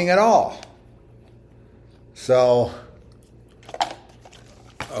walking at all. So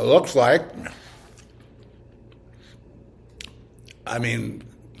it looks like,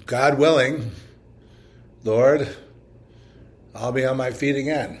 God willing, Lord, I'll be on my feet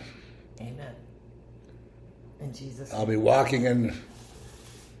again. Amen. In Jesus' name. I'll be walking and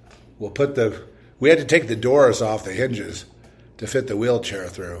we had to take the doors off the hinges to fit the wheelchair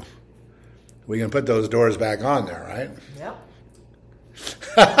through. We can put those doors back on there, right? Yep.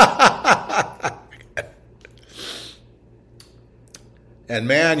 And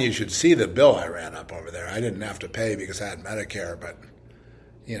man, you should see the bill I ran up over there. I didn't have to pay because I had Medicare, but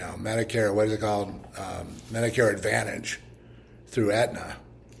Medicare, what is it called? Medicare Advantage. through Aetna.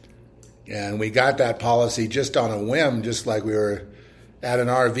 And we got that policy just on a whim, just like we were at an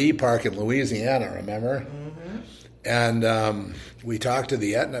RV park in Louisiana, remember? Mm-hmm. And we talked to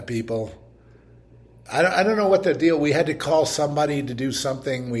the Aetna people. I don't know what the deal. We had to call somebody to do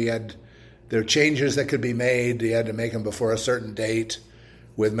something. There are changes that could be made. You had to make them before a certain date.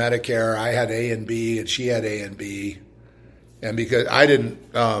 With Medicare, I had A and B, and she had A and B. And because I didn't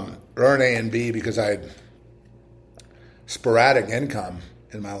earn A and B because I had sporadic income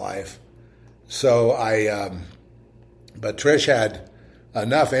in my life. So but Trish had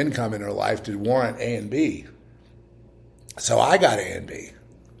enough income in her life to warrant A and B. So I got A and B.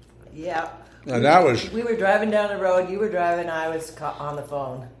 Yeah. And that was... We were driving down the road. You were driving. I was on the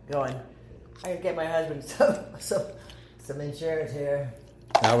phone going, I could get my husband some insurance here.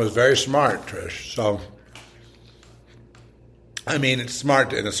 That was very smart, Trish. So, I mean, it's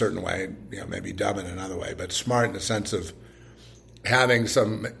smart in a certain way, maybe dumb in another way, but smart in the sense of having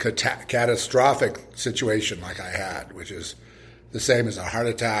some catastrophic situation like I had, which is the same as a heart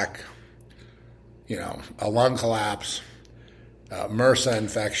attack, a lung collapse, MRSA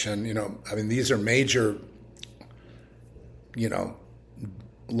infection. These are major,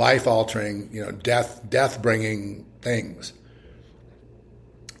 life-altering, death-bringing things.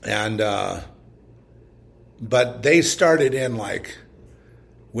 And but they started in like,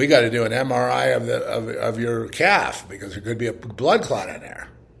 we got to do an MRI of your calf because there could be a blood clot in there.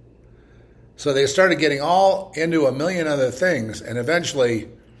 So they started getting all into a million other things, and eventually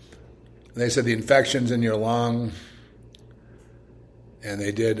they said the infection's in your lung, and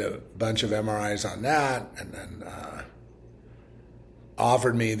they did a bunch of MRIs on that, and then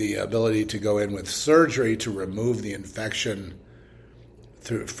offered me the ability to go in with surgery to remove the infection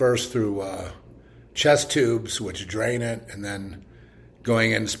through chest tubes, which drain it, and then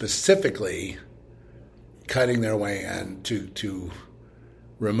going in specifically, cutting their way in to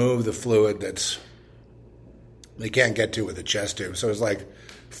remove the fluid they can't get to with a chest tube. So it was like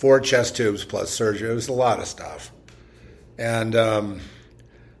 4 chest tubes plus surgery. It was a lot of stuff. And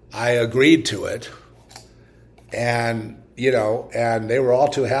I agreed to it. And, and they were all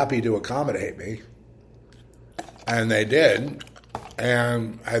too happy to accommodate me. And they did.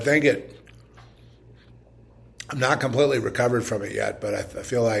 And I think I'm not completely recovered from it yet, but I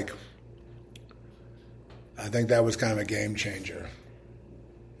feel like I think that was kind of a game changer.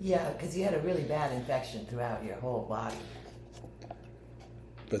 Yeah, because you had a really bad infection throughout your whole body.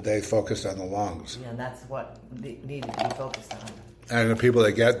 But they focused on the lungs. Yeah, and that's what needed to be focused on. And the people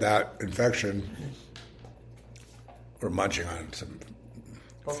that get that infection, we're munching on some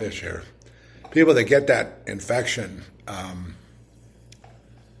fish here. People that get that infection,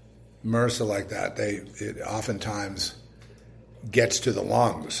 MRSA like that, it oftentimes gets to the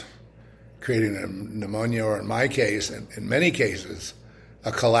lungs, creating a pneumonia, or in my case, in many cases,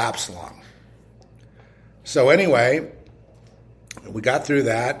 a collapsed lung. So anyway, we got through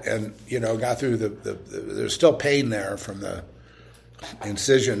that, and got through there's still pain there from the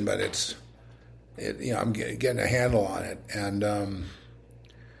incision, but I'm getting a handle on it, and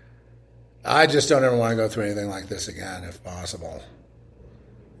I just don't ever want to go through anything like this again, if possible.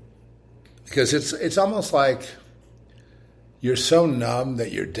 Because it's almost like you're so numb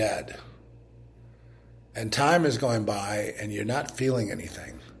that you're dead. And time is going by and you're not feeling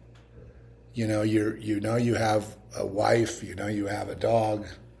anything. You have a wife, you have a dog,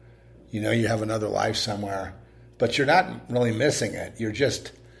 you have another life somewhere, but you're not really missing it. You're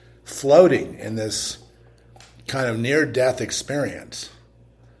just floating in this kind of near-death experience.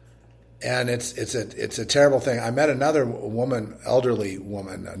 And it's a terrible thing. I met another woman, elderly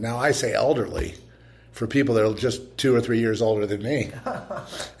woman. Now I say elderly for people that are just 2 or 3 years older than me.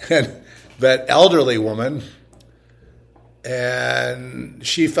 But elderly woman, and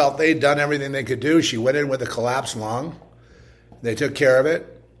she felt they'd done everything they could do. She went in with a collapsed lung. They took care of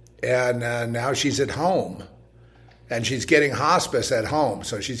it, and now she's at home. And she's getting hospice at home.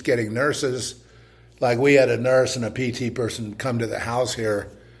 So she's getting nurses. Like we had a nurse and a PT person come to the house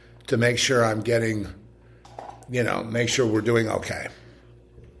here to make sure I'm getting, make sure we're doing okay.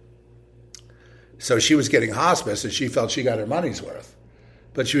 So she was getting hospice, and she felt she got her money's worth.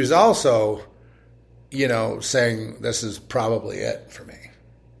 But she was also, saying this is probably it for me.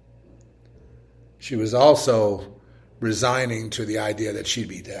 She was also resigning to the idea that she'd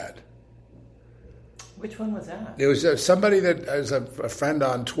be dead. Which one was that? It was somebody that is a friend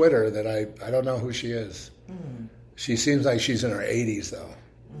on Twitter that I don't know who she is. Mm. She seems like she's in her 80s, though.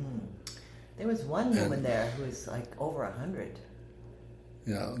 There was one woman there who was like over 100.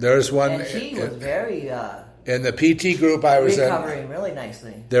 There was one. And she was very... in the PT group I was recovering really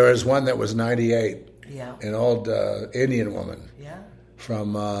nicely. There was one that was 98. Yeah. An old Indian woman. Yeah.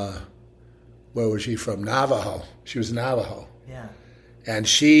 From, where was she from? Navajo. She was Navajo. Yeah. And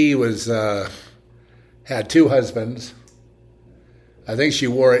she was, had 2 husbands. I think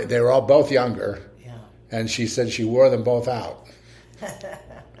they were all both younger. Yeah. And she said she wore them both out.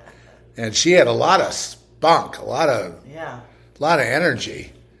 And she had a lot of spunk, a lot of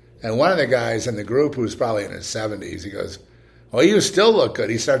energy. And one of the guys in the group, who was probably in his 70s, he goes, "Well, you still look good."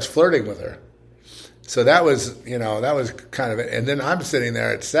 He starts flirting with her. So that was kind of it. And then I'm sitting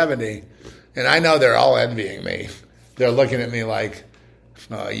there at 70, and I know they're all envying me. They're looking at me like,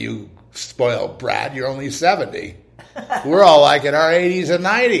 "Oh, you spoiled brat, you're only 70. We're all like in our 80s and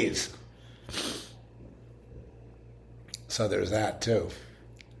 90s. So there's that too.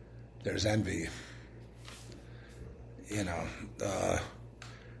 There's envy.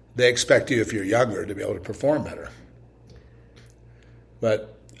 They expect you, if you're younger, to be able to perform better.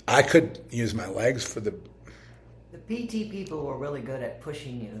 But I could use my legs for the... The PT people were really good at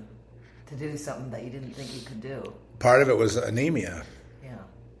pushing you to do something that you didn't think you could do. Part of it was anemia. Yeah.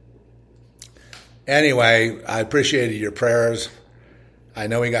 Anyway, I appreciated your prayers. I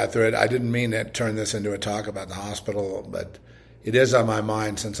know we got through it. I didn't mean to turn this into a talk about the hospital, but it is on my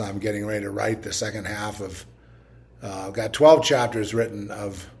mind since I'm getting ready to write the second half of... I've got 12 chapters written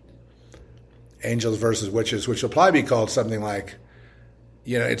of Angels versus Witches, which will probably be called something like,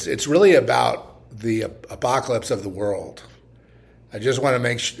 it's really about the apocalypse of the world. I just want to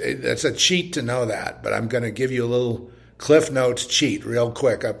make sure, it's a cheat to know that, but I'm going to give you a little Cliff Notes cheat real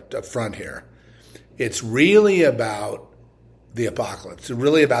quick up front here. It's really about the apocalypse. It's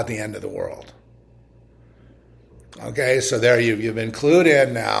really about the end of the world. Okay, so there you've been clued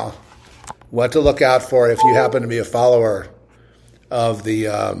in now what to look out for if you happen to be a follower of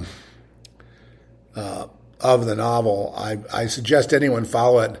the novel. I suggest anyone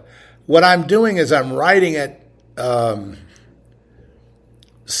follow it. What I'm doing is I'm writing it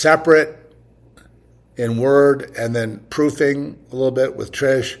separate in Word and then proofing a little bit with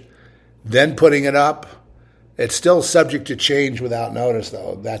Trish, then putting it up. It's still subject to change without notice,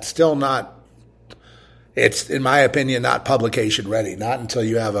 though. That's still not, it's, in my opinion, not publication ready, not until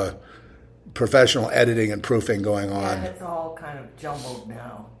you have a professional editing and proofing going on. And it's all kind of jumbled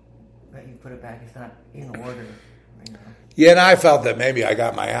now that you put it back. It's not in order. Yeah, and I felt that maybe I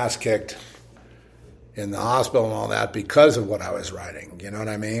got my ass kicked in the hospital and all that because of what I was writing. You know what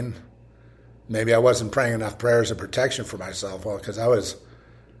I mean? Maybe I wasn't praying enough prayers of protection for myself, because I was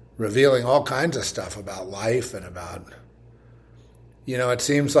revealing all kinds of stuff about life and about, it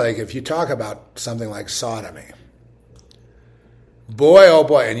seems like if you talk about something like sodomy, boy, oh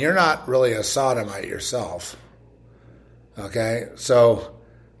boy, and you're not really a sodomite yourself, okay? So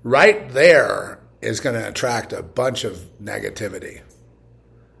right there is going to attract a bunch of negativity.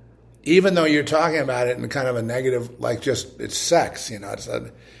 Even though you're talking about it in kind of a negative, like just, it's sex,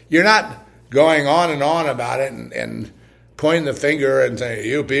 you're not going on and on about it and pointing the finger and saying,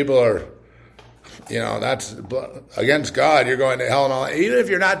 you people are, that's against God, you're going to hell and all that. Even if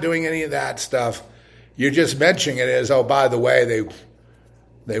you're not doing any of that stuff, you're just mentioning it as, oh, by the way,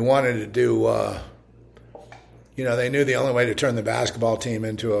 they wanted to do, they knew the only way to turn the basketball team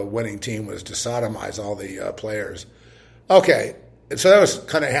into a winning team was to sodomize all the players. Okay, so that was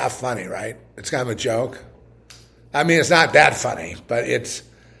kind of half funny, right? It's kind of a joke. I mean, it's not that funny, but it's...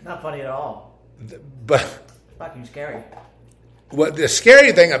 Not funny at all. But... It's fucking scary. What the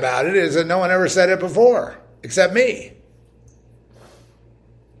scary thing about it is that no one ever said it before, except me.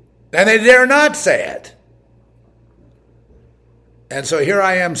 And they dare not say it. And so here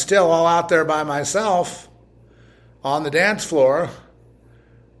I am still all out there by myself on the dance floor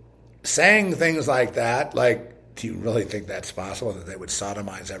saying things like that, like, do you really think that's possible, that they would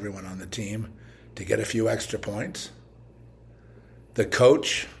sodomize everyone on the team to get a few extra points? The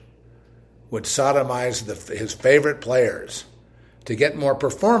coach would sodomize his favorite players to get more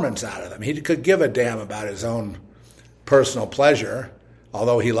performance out of them. He could give a damn about his own personal pleasure,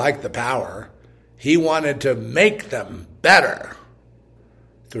 although he liked the power. He wanted to make them better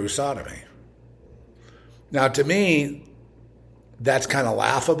through sodomy. Now, to me, that's kind of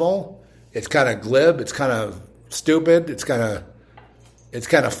laughable. It's kind of glib. It's kind of stupid. It's kind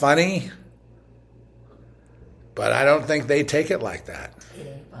of funny. But I don't think they take it like that. It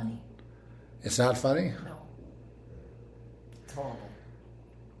ain't funny. It's not funny? No. It's horrible.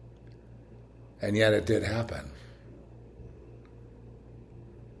 And yet it did happen.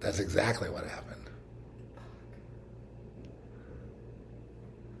 That's exactly what happened.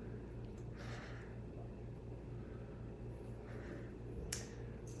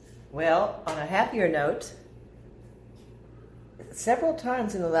 Well, on a happier note, several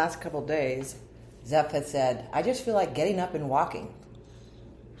times in the last couple of days, Zeph had said, I just feel like getting up and walking.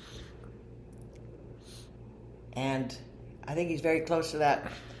 And I think he's very close to that.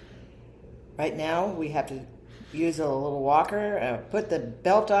 Right now, we have to use a little walker, put the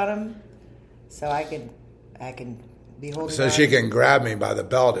belt on him, so I can be holding So on. she can grab me by the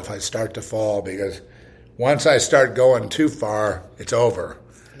belt if I start to fall, because once I start going too far, it's over.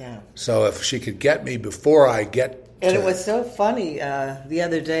 Yeah. So if she could get me before I get And it was so funny the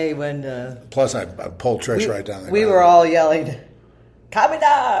other day when... plus, I pulled Trish right down the We ground. were all yelling,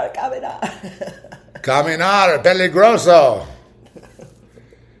 Caminar, Caminar. Caminar, peligroso.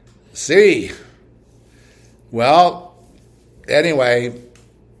 See. Well, anyway,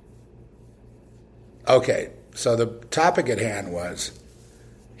 okay, so the topic at hand was,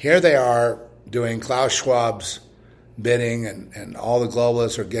 here they are doing Klaus Schwab's bidding, and all the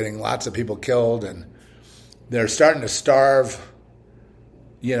globalists are getting lots of people killed, and they're starting to starve,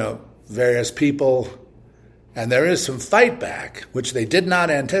 various people, and there is some fight back, which they did not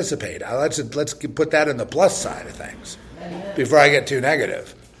anticipate. Let's put that in the plus side of things before I get too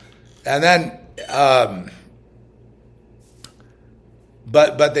negative. And then,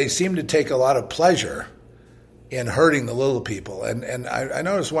 but they seem to take a lot of pleasure in hurting the little people. And I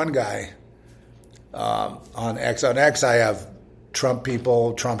noticed one guy on X. On X, I have Trump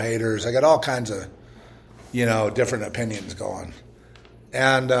people, Trump haters. I got all kinds of, different opinions going.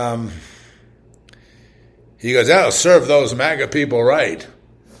 And he goes, that'll serve those MAGA people right.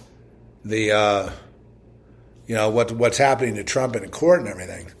 The, what's happening to Trump in court and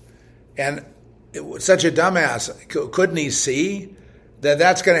everything. And it was such a dumbass. Couldn't he see that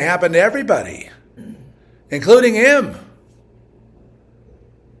that's going to happen to everybody, including him?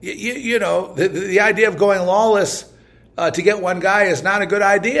 The idea of going lawless to get one guy is not a good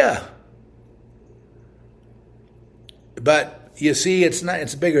idea. But you see,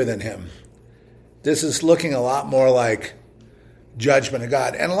 it's bigger than him. This is looking a lot more like judgment of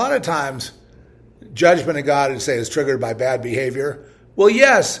God. And a lot of times, judgment of God, I'd say, is triggered by bad behavior. Well,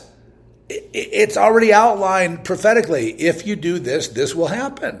 yes, it's already outlined prophetically. If you do this, this will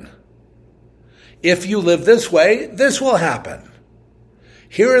happen. If you live this way, this will happen.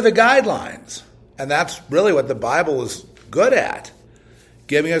 Here are the guidelines. And that's really what the Bible is good at,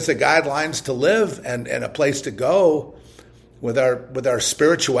 giving us the guidelines to live and a place to go with our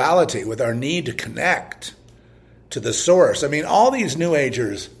spirituality, with our need to connect to the source. I mean, all these New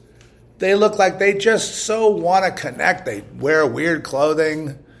Agers, they look like they just so want to connect. They wear weird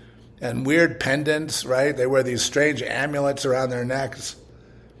clothing and weird pendants, right? They wear these strange amulets around their necks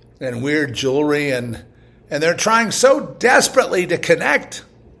and weird jewelry, and they're trying so desperately to connect.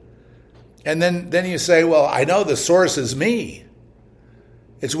 And then you say, well, I know the source is me.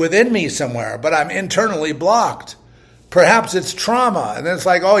 It's within me somewhere, but I'm internally blocked. Perhaps it's trauma. And then it's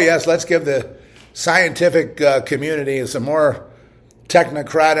like, oh, yes, let's give the scientific community some more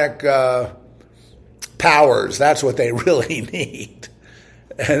technocratic powers. That's what they really need.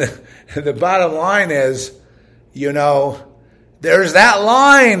 And the bottom line is, there's that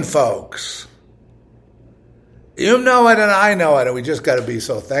line, folks. You know it and I know it, and we just got to be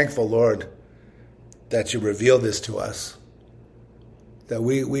so thankful, Lord, that you revealed this to us. That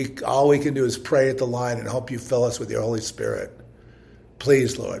we all we can do is pray at the line and hope you fill us with your Holy Spirit.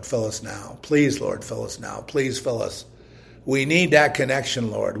 Please, Lord, fill us now. Please, Lord, fill us now. Please fill us. We need that connection,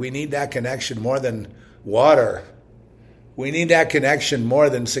 Lord. We need that connection more than water. We need that connection more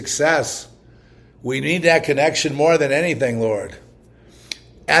than success. We need that connection more than anything, Lord.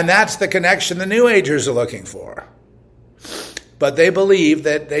 And that's the connection the New Agers are looking for. But they believe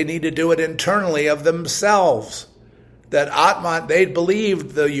that they need to do it internally of themselves. That Atman, they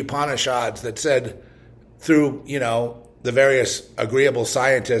believed the Upanishads that said through, the various agreeable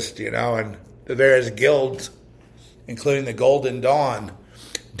scientists, and the various guilds, including the Golden Dawn,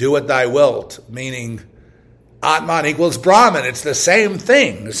 do what thy wilt, meaning Atman equals Brahman. It's the same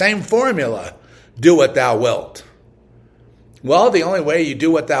thing, the same formula. Do what thou wilt. Well, the only way you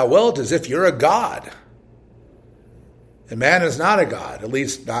do what thou wilt is if you're a god. And man is not a god, at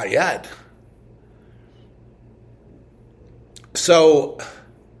least not yet. So,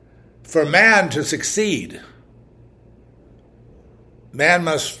 for man to succeed, man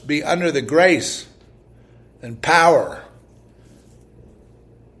must be under the grace and power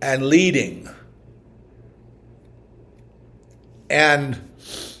and leading and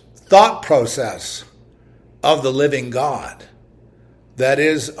thought process of the living God that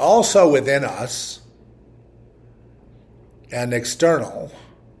is also within us and external.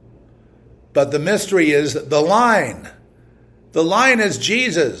 But the mystery is the line. The line is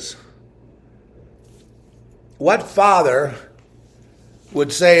Jesus. What father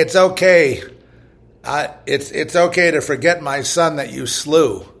would say it's okay It's okay to forget my son that you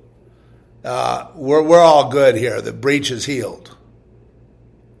slew. We're all good here. The breach is healed.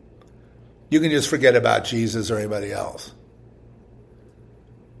 You can just forget about Jesus or anybody else.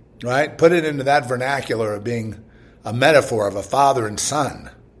 Right? Put it into that vernacular of being a metaphor of a father and son.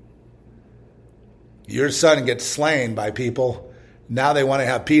 Your son gets slain by people. Now they want to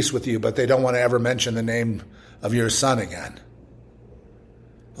have peace with you, but they don't want to ever mention the name of your son again.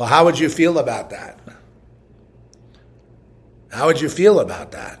 Well, how would you feel about that? How would you feel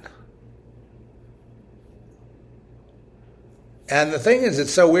about that? And the thing is,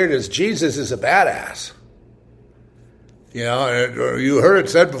 it's so weird, is Jesus is a badass. You know, you heard it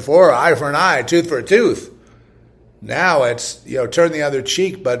said before, eye for an eye, tooth for a tooth. Now it's, turn the other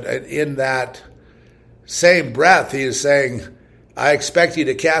cheek, but in that same breath, he is saying, I expect you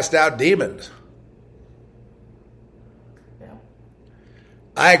to cast out demons. Yeah.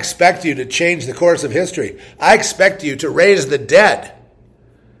 I expect you to change the course of history. I expect you to raise the dead,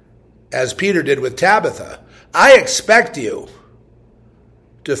 as Peter did with Tabitha. I expect you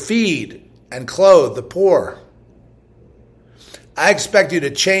to feed and clothe the poor. I expect you to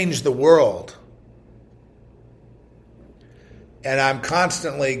change the world. And I'm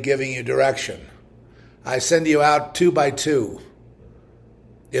constantly giving you direction. I send you out 2 by 2.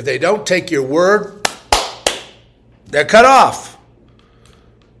 If they don't take your word, they're cut off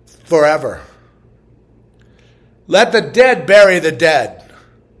forever. Let the dead bury the dead.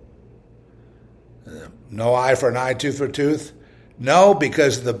 No eye for an eye, tooth for tooth. No,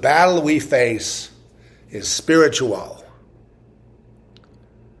 because the battle we face is spiritual.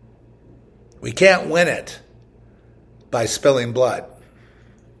 We can't win it by spilling blood.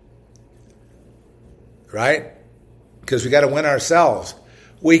 Right? Because we got to win ourselves.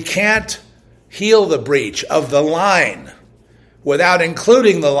 We can't heal the breach of the line without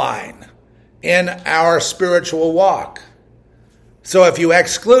including the line in our spiritual walk. So if you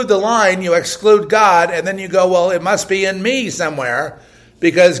exclude the line, you exclude God, and then you go, well, it must be in me somewhere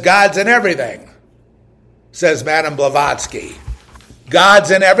because God's in everything, says Madame Blavatsky.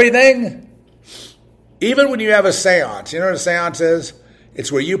 God's in everything? Even when you have a seance, you know what a seance is?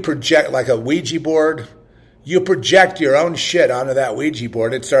 It's where you project, like a Ouija board, you project your own shit onto that Ouija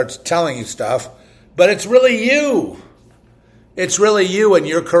board. It starts telling you stuff, but it's really you. It's really you and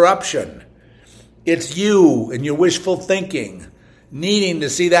your corruption. It's you and your wishful thinking, needing to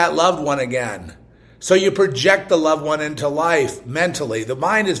see that loved one again. So you project the loved one into life mentally. The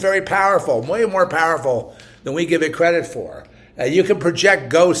mind is very powerful, way more powerful than we give it credit for. You can project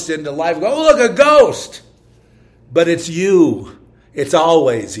ghosts into life. Go, oh, look, a ghost. But it's you. It's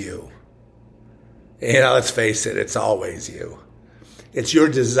always you. Let's face it, it's always you. It's your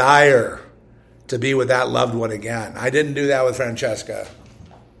desire to be with that loved one again. I didn't do that with Francesca.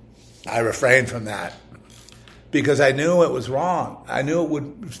 I refrained from that because I knew it was wrong.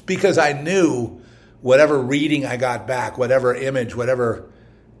 Because I knew whatever reading I got back, whatever image, whatever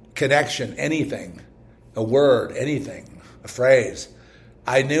connection, anything, a word, anything, a phrase,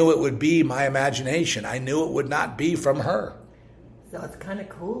 I knew it would be my imagination. I knew it would not be from her. So it's kind of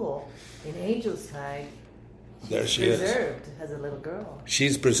cool. In Angel's Tide, there she is. Preserved as a little girl.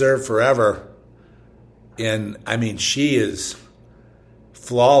 She's preserved forever. She is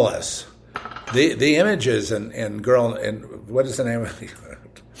flawless. The images and girl, and what is the name of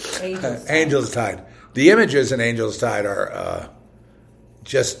it? Angel's Tide. The images in Angel's Tide are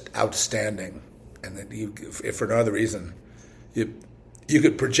just outstanding. And that if for no other reason, you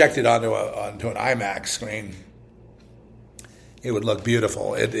could project it onto an IMAX screen. It would look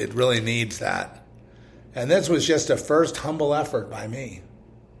beautiful. It really needs that. And this was just a first humble effort by me.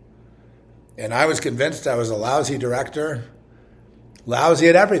 And I was convinced I was a lousy director, lousy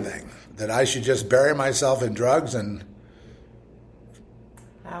at everything, that I should just bury myself in drugs and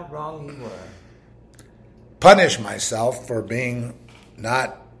how wrong you were. Punish myself for being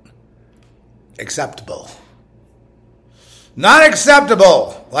not acceptable. Not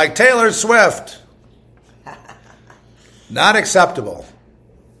acceptable, like Taylor Swift. Not acceptable.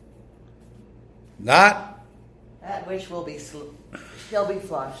 Not. That wish will be shall be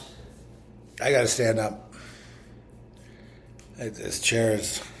flushed. I got to stand up. This chair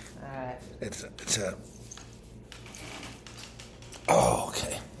is. All right. It's a. Oh,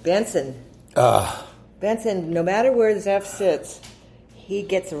 okay. Benson. Benson, no matter where Zeph sits, he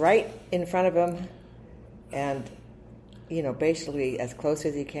gets right in front of him, and basically as close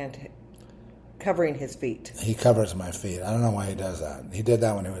as he can to covering his feet. He covers my feet. I don't know why he does that. He did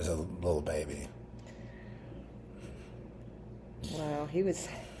that when he was a little baby. Well,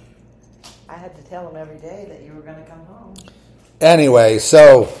 I had to tell him every day that you were going to come home. Anyway,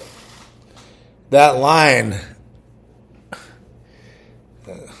 so that line.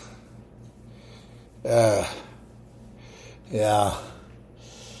 Yeah.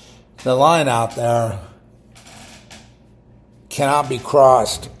 The line out there cannot be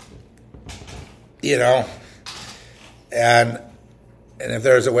crossed, you know. And if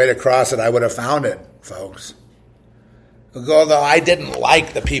there's a way to cross it, I would have found it, folks. Although I didn't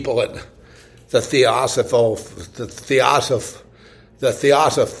like the people at the Theosophical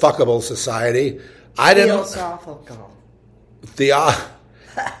Society. I didn't. Theosophical.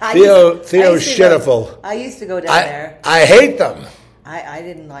 I used to go down there. I hate them. I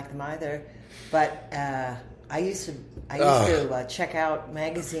didn't like them either, but I used to check out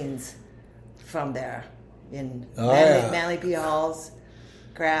magazines from there in Manly P. Hall's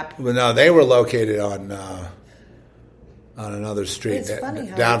crap. Well, no, they were located on another street It's funny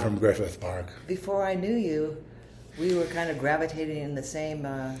how down from Griffith Park. Before I knew you, we were kind of gravitating in the same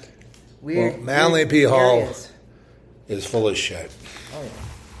weird. Well, Manly P. Hall is full of shit. Oh yeah.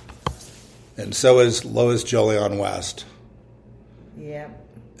 And so is Lois Jolyon West. Yeah.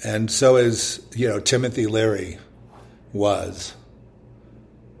 And so is, Timothy Leary was.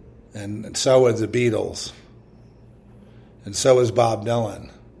 And so was the Beatles. And so is Bob Dylan.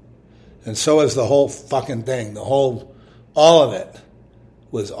 And so is the whole fucking thing. All of it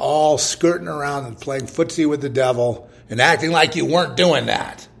was all skirting around and playing footsie with the devil and acting like you weren't doing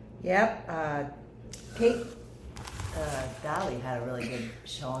that. Yep. Kate Dolly had a really good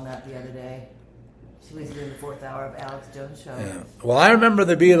show on that the other day. She was doing the fourth hour of Alex Jones' show. Yeah. Well, I remember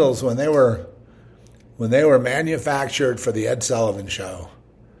the Beatles when they were manufactured for the Ed Sullivan Show,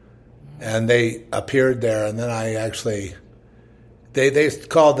 and they appeared there. And then I actually, they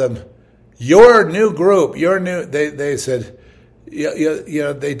called them your new group, your new. They said,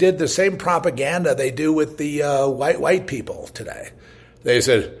 they did the same propaganda they do with the white people today. They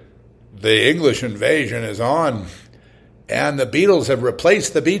said the English invasion is on. And the Beatles have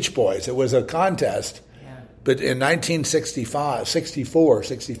replaced the Beach Boys. It was a contest, but in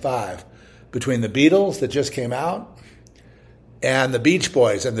 1965, between the Beatles that just came out and the Beach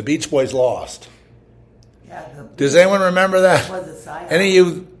Boys, and the Beach Boys lost. Yeah, does anyone remember that? Was a psyop. Any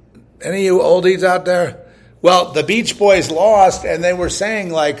of you oldies out there? Well, the Beach Boys lost, and they were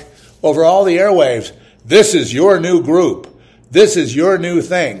saying, like, over all the airwaves, this is your new group. This is your new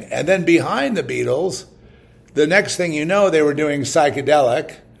thing. And then behind the Beatles, the next thing you know, they were doing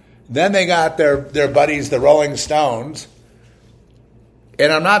psychedelic. Then they got their buddies, the Rolling Stones. And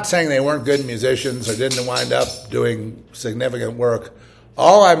I'm not saying they weren't good musicians or didn't wind up doing significant work.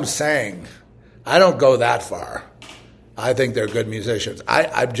 All I'm saying, I don't go that far. I think they're good musicians.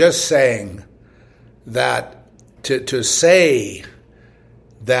 I'm just saying that to say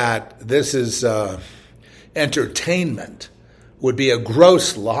that this is entertainment would be a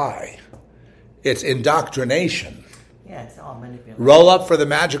gross lie. It's indoctrination. Yeah, it's all manipulated. Roll up for the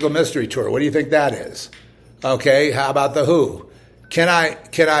Magical Mystery Tour. What do you think that is? Okay, how about the Who? Can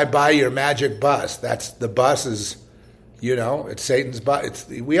I buy your magic bus? That's the bus is, it's Satan's bus.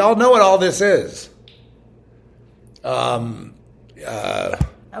 We all know what all this is. That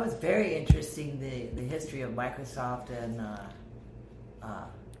was very interesting. The history of Microsoft and.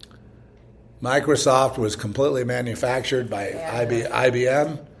 Microsoft was completely manufactured by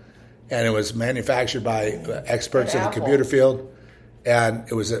IBM. And it was manufactured by experts in the computer field, and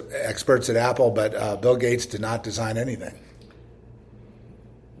it was experts at Apple. But Bill Gates did not design anything.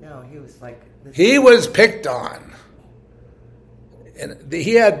 No, he was like he was picked on, and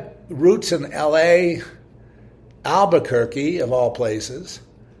he had roots in L.A., Albuquerque of all places,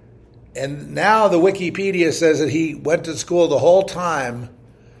 and now the Wikipedia says that he went to school the whole time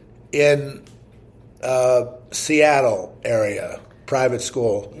in Seattle area. Private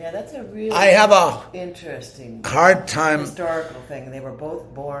school. Yeah, that's a really interesting hard time historical thing. They were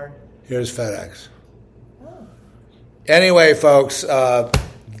both born. Here's FedEx. Oh. Anyway, folks,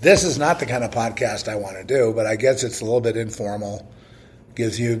 this is not the kind of podcast I want to do, but I guess it's a little bit informal.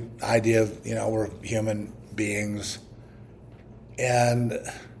 Gives you an idea of, we're human beings. And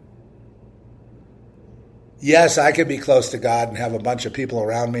yes, I could be close to God and have a bunch of people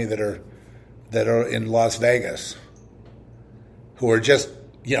around me that are in Las Vegas, who are just,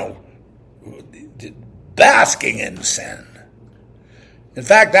 basking in sin. In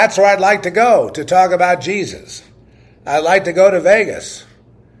fact, that's where I'd like to go to talk about Jesus. I'd like to go to Vegas,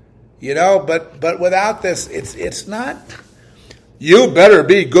 but without this, it's not, you better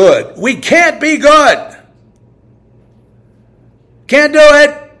be good. We can't be good. Can't do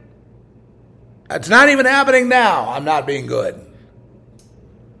it. It's not even happening now. I'm not being good.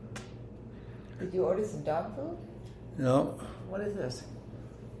 Did you order some dog food? No. What is this?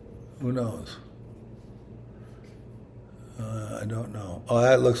 Who knows? I don't know. Oh,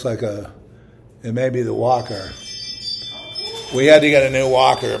 that looks like it may be the walker. We had to get a new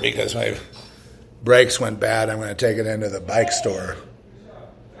walker because my brakes went bad. I'm going to take it into the bike store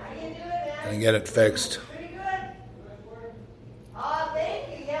and get it fixed. Pretty good. Oh,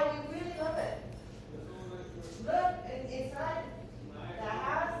 thank you. Yeah, we really love it. Look, inside the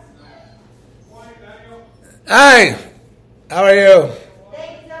house. Hey, how are you?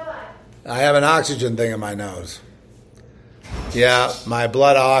 Thank you so much. I have an oxygen thing in my nose. Yeah, my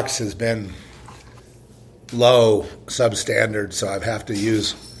blood ox has been low, substandard, so I have to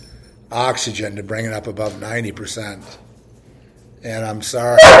use oxygen to bring it up above 90%. And I'm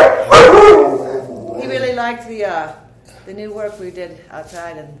sorry. He really liked the new work we did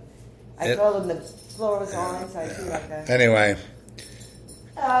outside, and I told him the floor was on, so I feel like that. Anyway,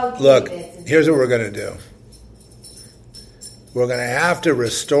 Okay, look, Vincent. here's what we're going to do. We're going to have to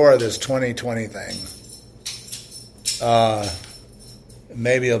restore this 2020 thing.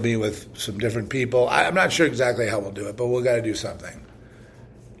 Maybe it'll be with some different people. I'm not sure exactly how we'll do it, but we've got to do something.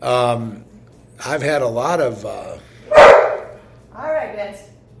 I've had a lot of, All right, Vince.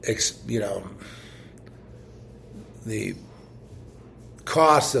 The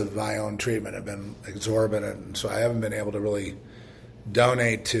costs of my own treatment have been exorbitant, and so I haven't been able to really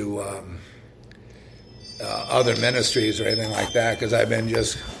donate to other ministries or anything like that because I've been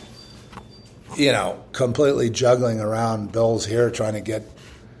just, completely juggling around bills here, trying to get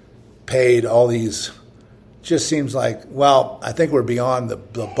paid all these. Just seems like, well, I think we're beyond the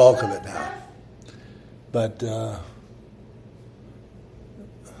bulk of it now. But,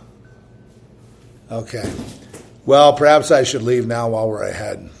 okay. Well, perhaps I should leave now while we're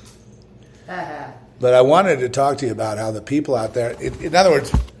ahead. But I wanted to talk to you about how the people out there, in other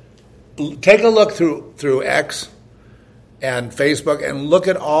words, take a look through X and Facebook and look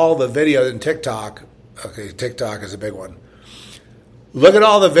at all the videos and TikTok. Okay, TikTok is a big one. Look at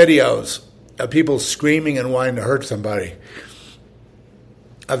all the videos of people screaming and wanting to hurt somebody,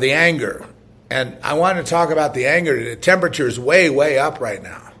 of the anger. And I want to talk about the anger. The temperature is way, way up right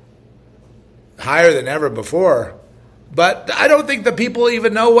now, higher than ever before. But I don't think the people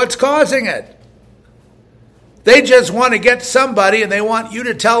even know what's causing it. They just want to get somebody, and they want you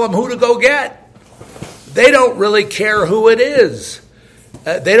to tell them who to go get. They don't really care who it is.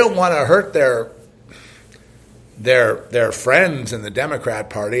 They don't want to hurt their friends in the Democrat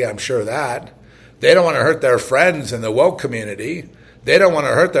Party, I'm sure that. They don't want to hurt their friends in the woke community. They don't want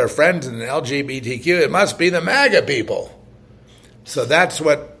to hurt their friends in the LGBTQ. It must be the MAGA people. So that's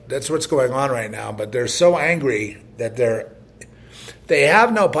what's going on right now. But they're so angry that they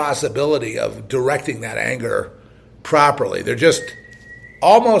have no possibility of directing that anger properly. They're just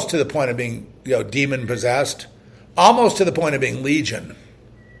almost to the point of being, demon possessed, almost to the point of being legion.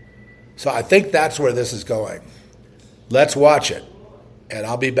 So I think that's where this is going. Let's watch it, and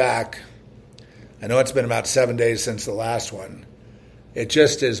I'll be back. I know it's been about 7 days since the last one. It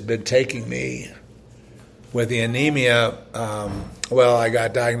just has been taking me with the anemia. I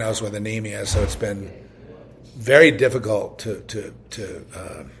got diagnosed with anemia, so it's been very difficult to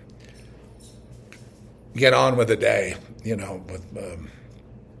get on with the day.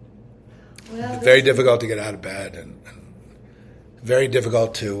 Very difficult to get out of bed, and very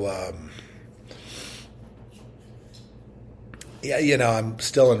difficult to. I'm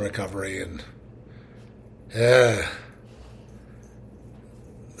still in recovery, and the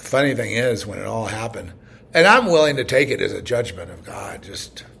funny thing is, when it all happened, and I'm willing to take it as a judgment of God,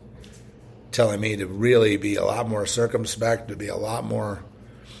 just telling me to really be a lot more circumspect, to be a lot more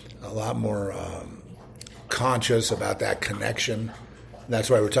conscious about that connection. That's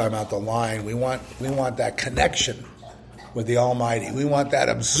why we're talking about the line. We want that connection with the Almighty. We want that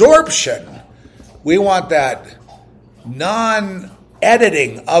absorption. We want that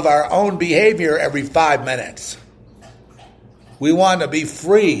non-editing of our own behavior every 5 minutes. We want to be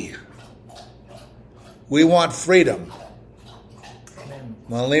free. We want freedom. Amen. I'm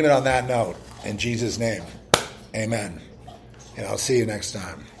going to leave it on that note. In Jesus' name, amen. And I'll see you next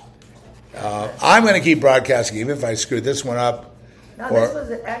time. I'm going to keep broadcasting, even if I screw this one up. No, this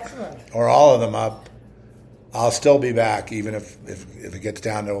was excellent. Or all of them up. I'll still be back, even if it gets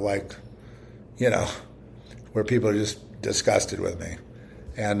down to where people are just disgusted with me.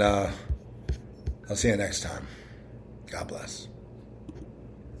 And I'll see you next time. God bless.